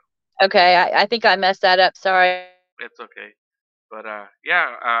 Yeah, Okay, I think I messed that up. Sorry. it's okay. But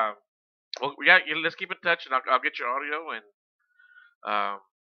yeah, well, yeah, let's keep in touch, and I'll get your audio. And um,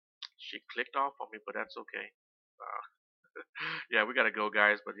 she clicked off on me, but that's okay. Uh, yeah, we gotta go,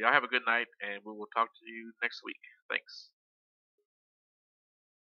 guys. But y'all have a good night, and we will talk to you next week. Thanks.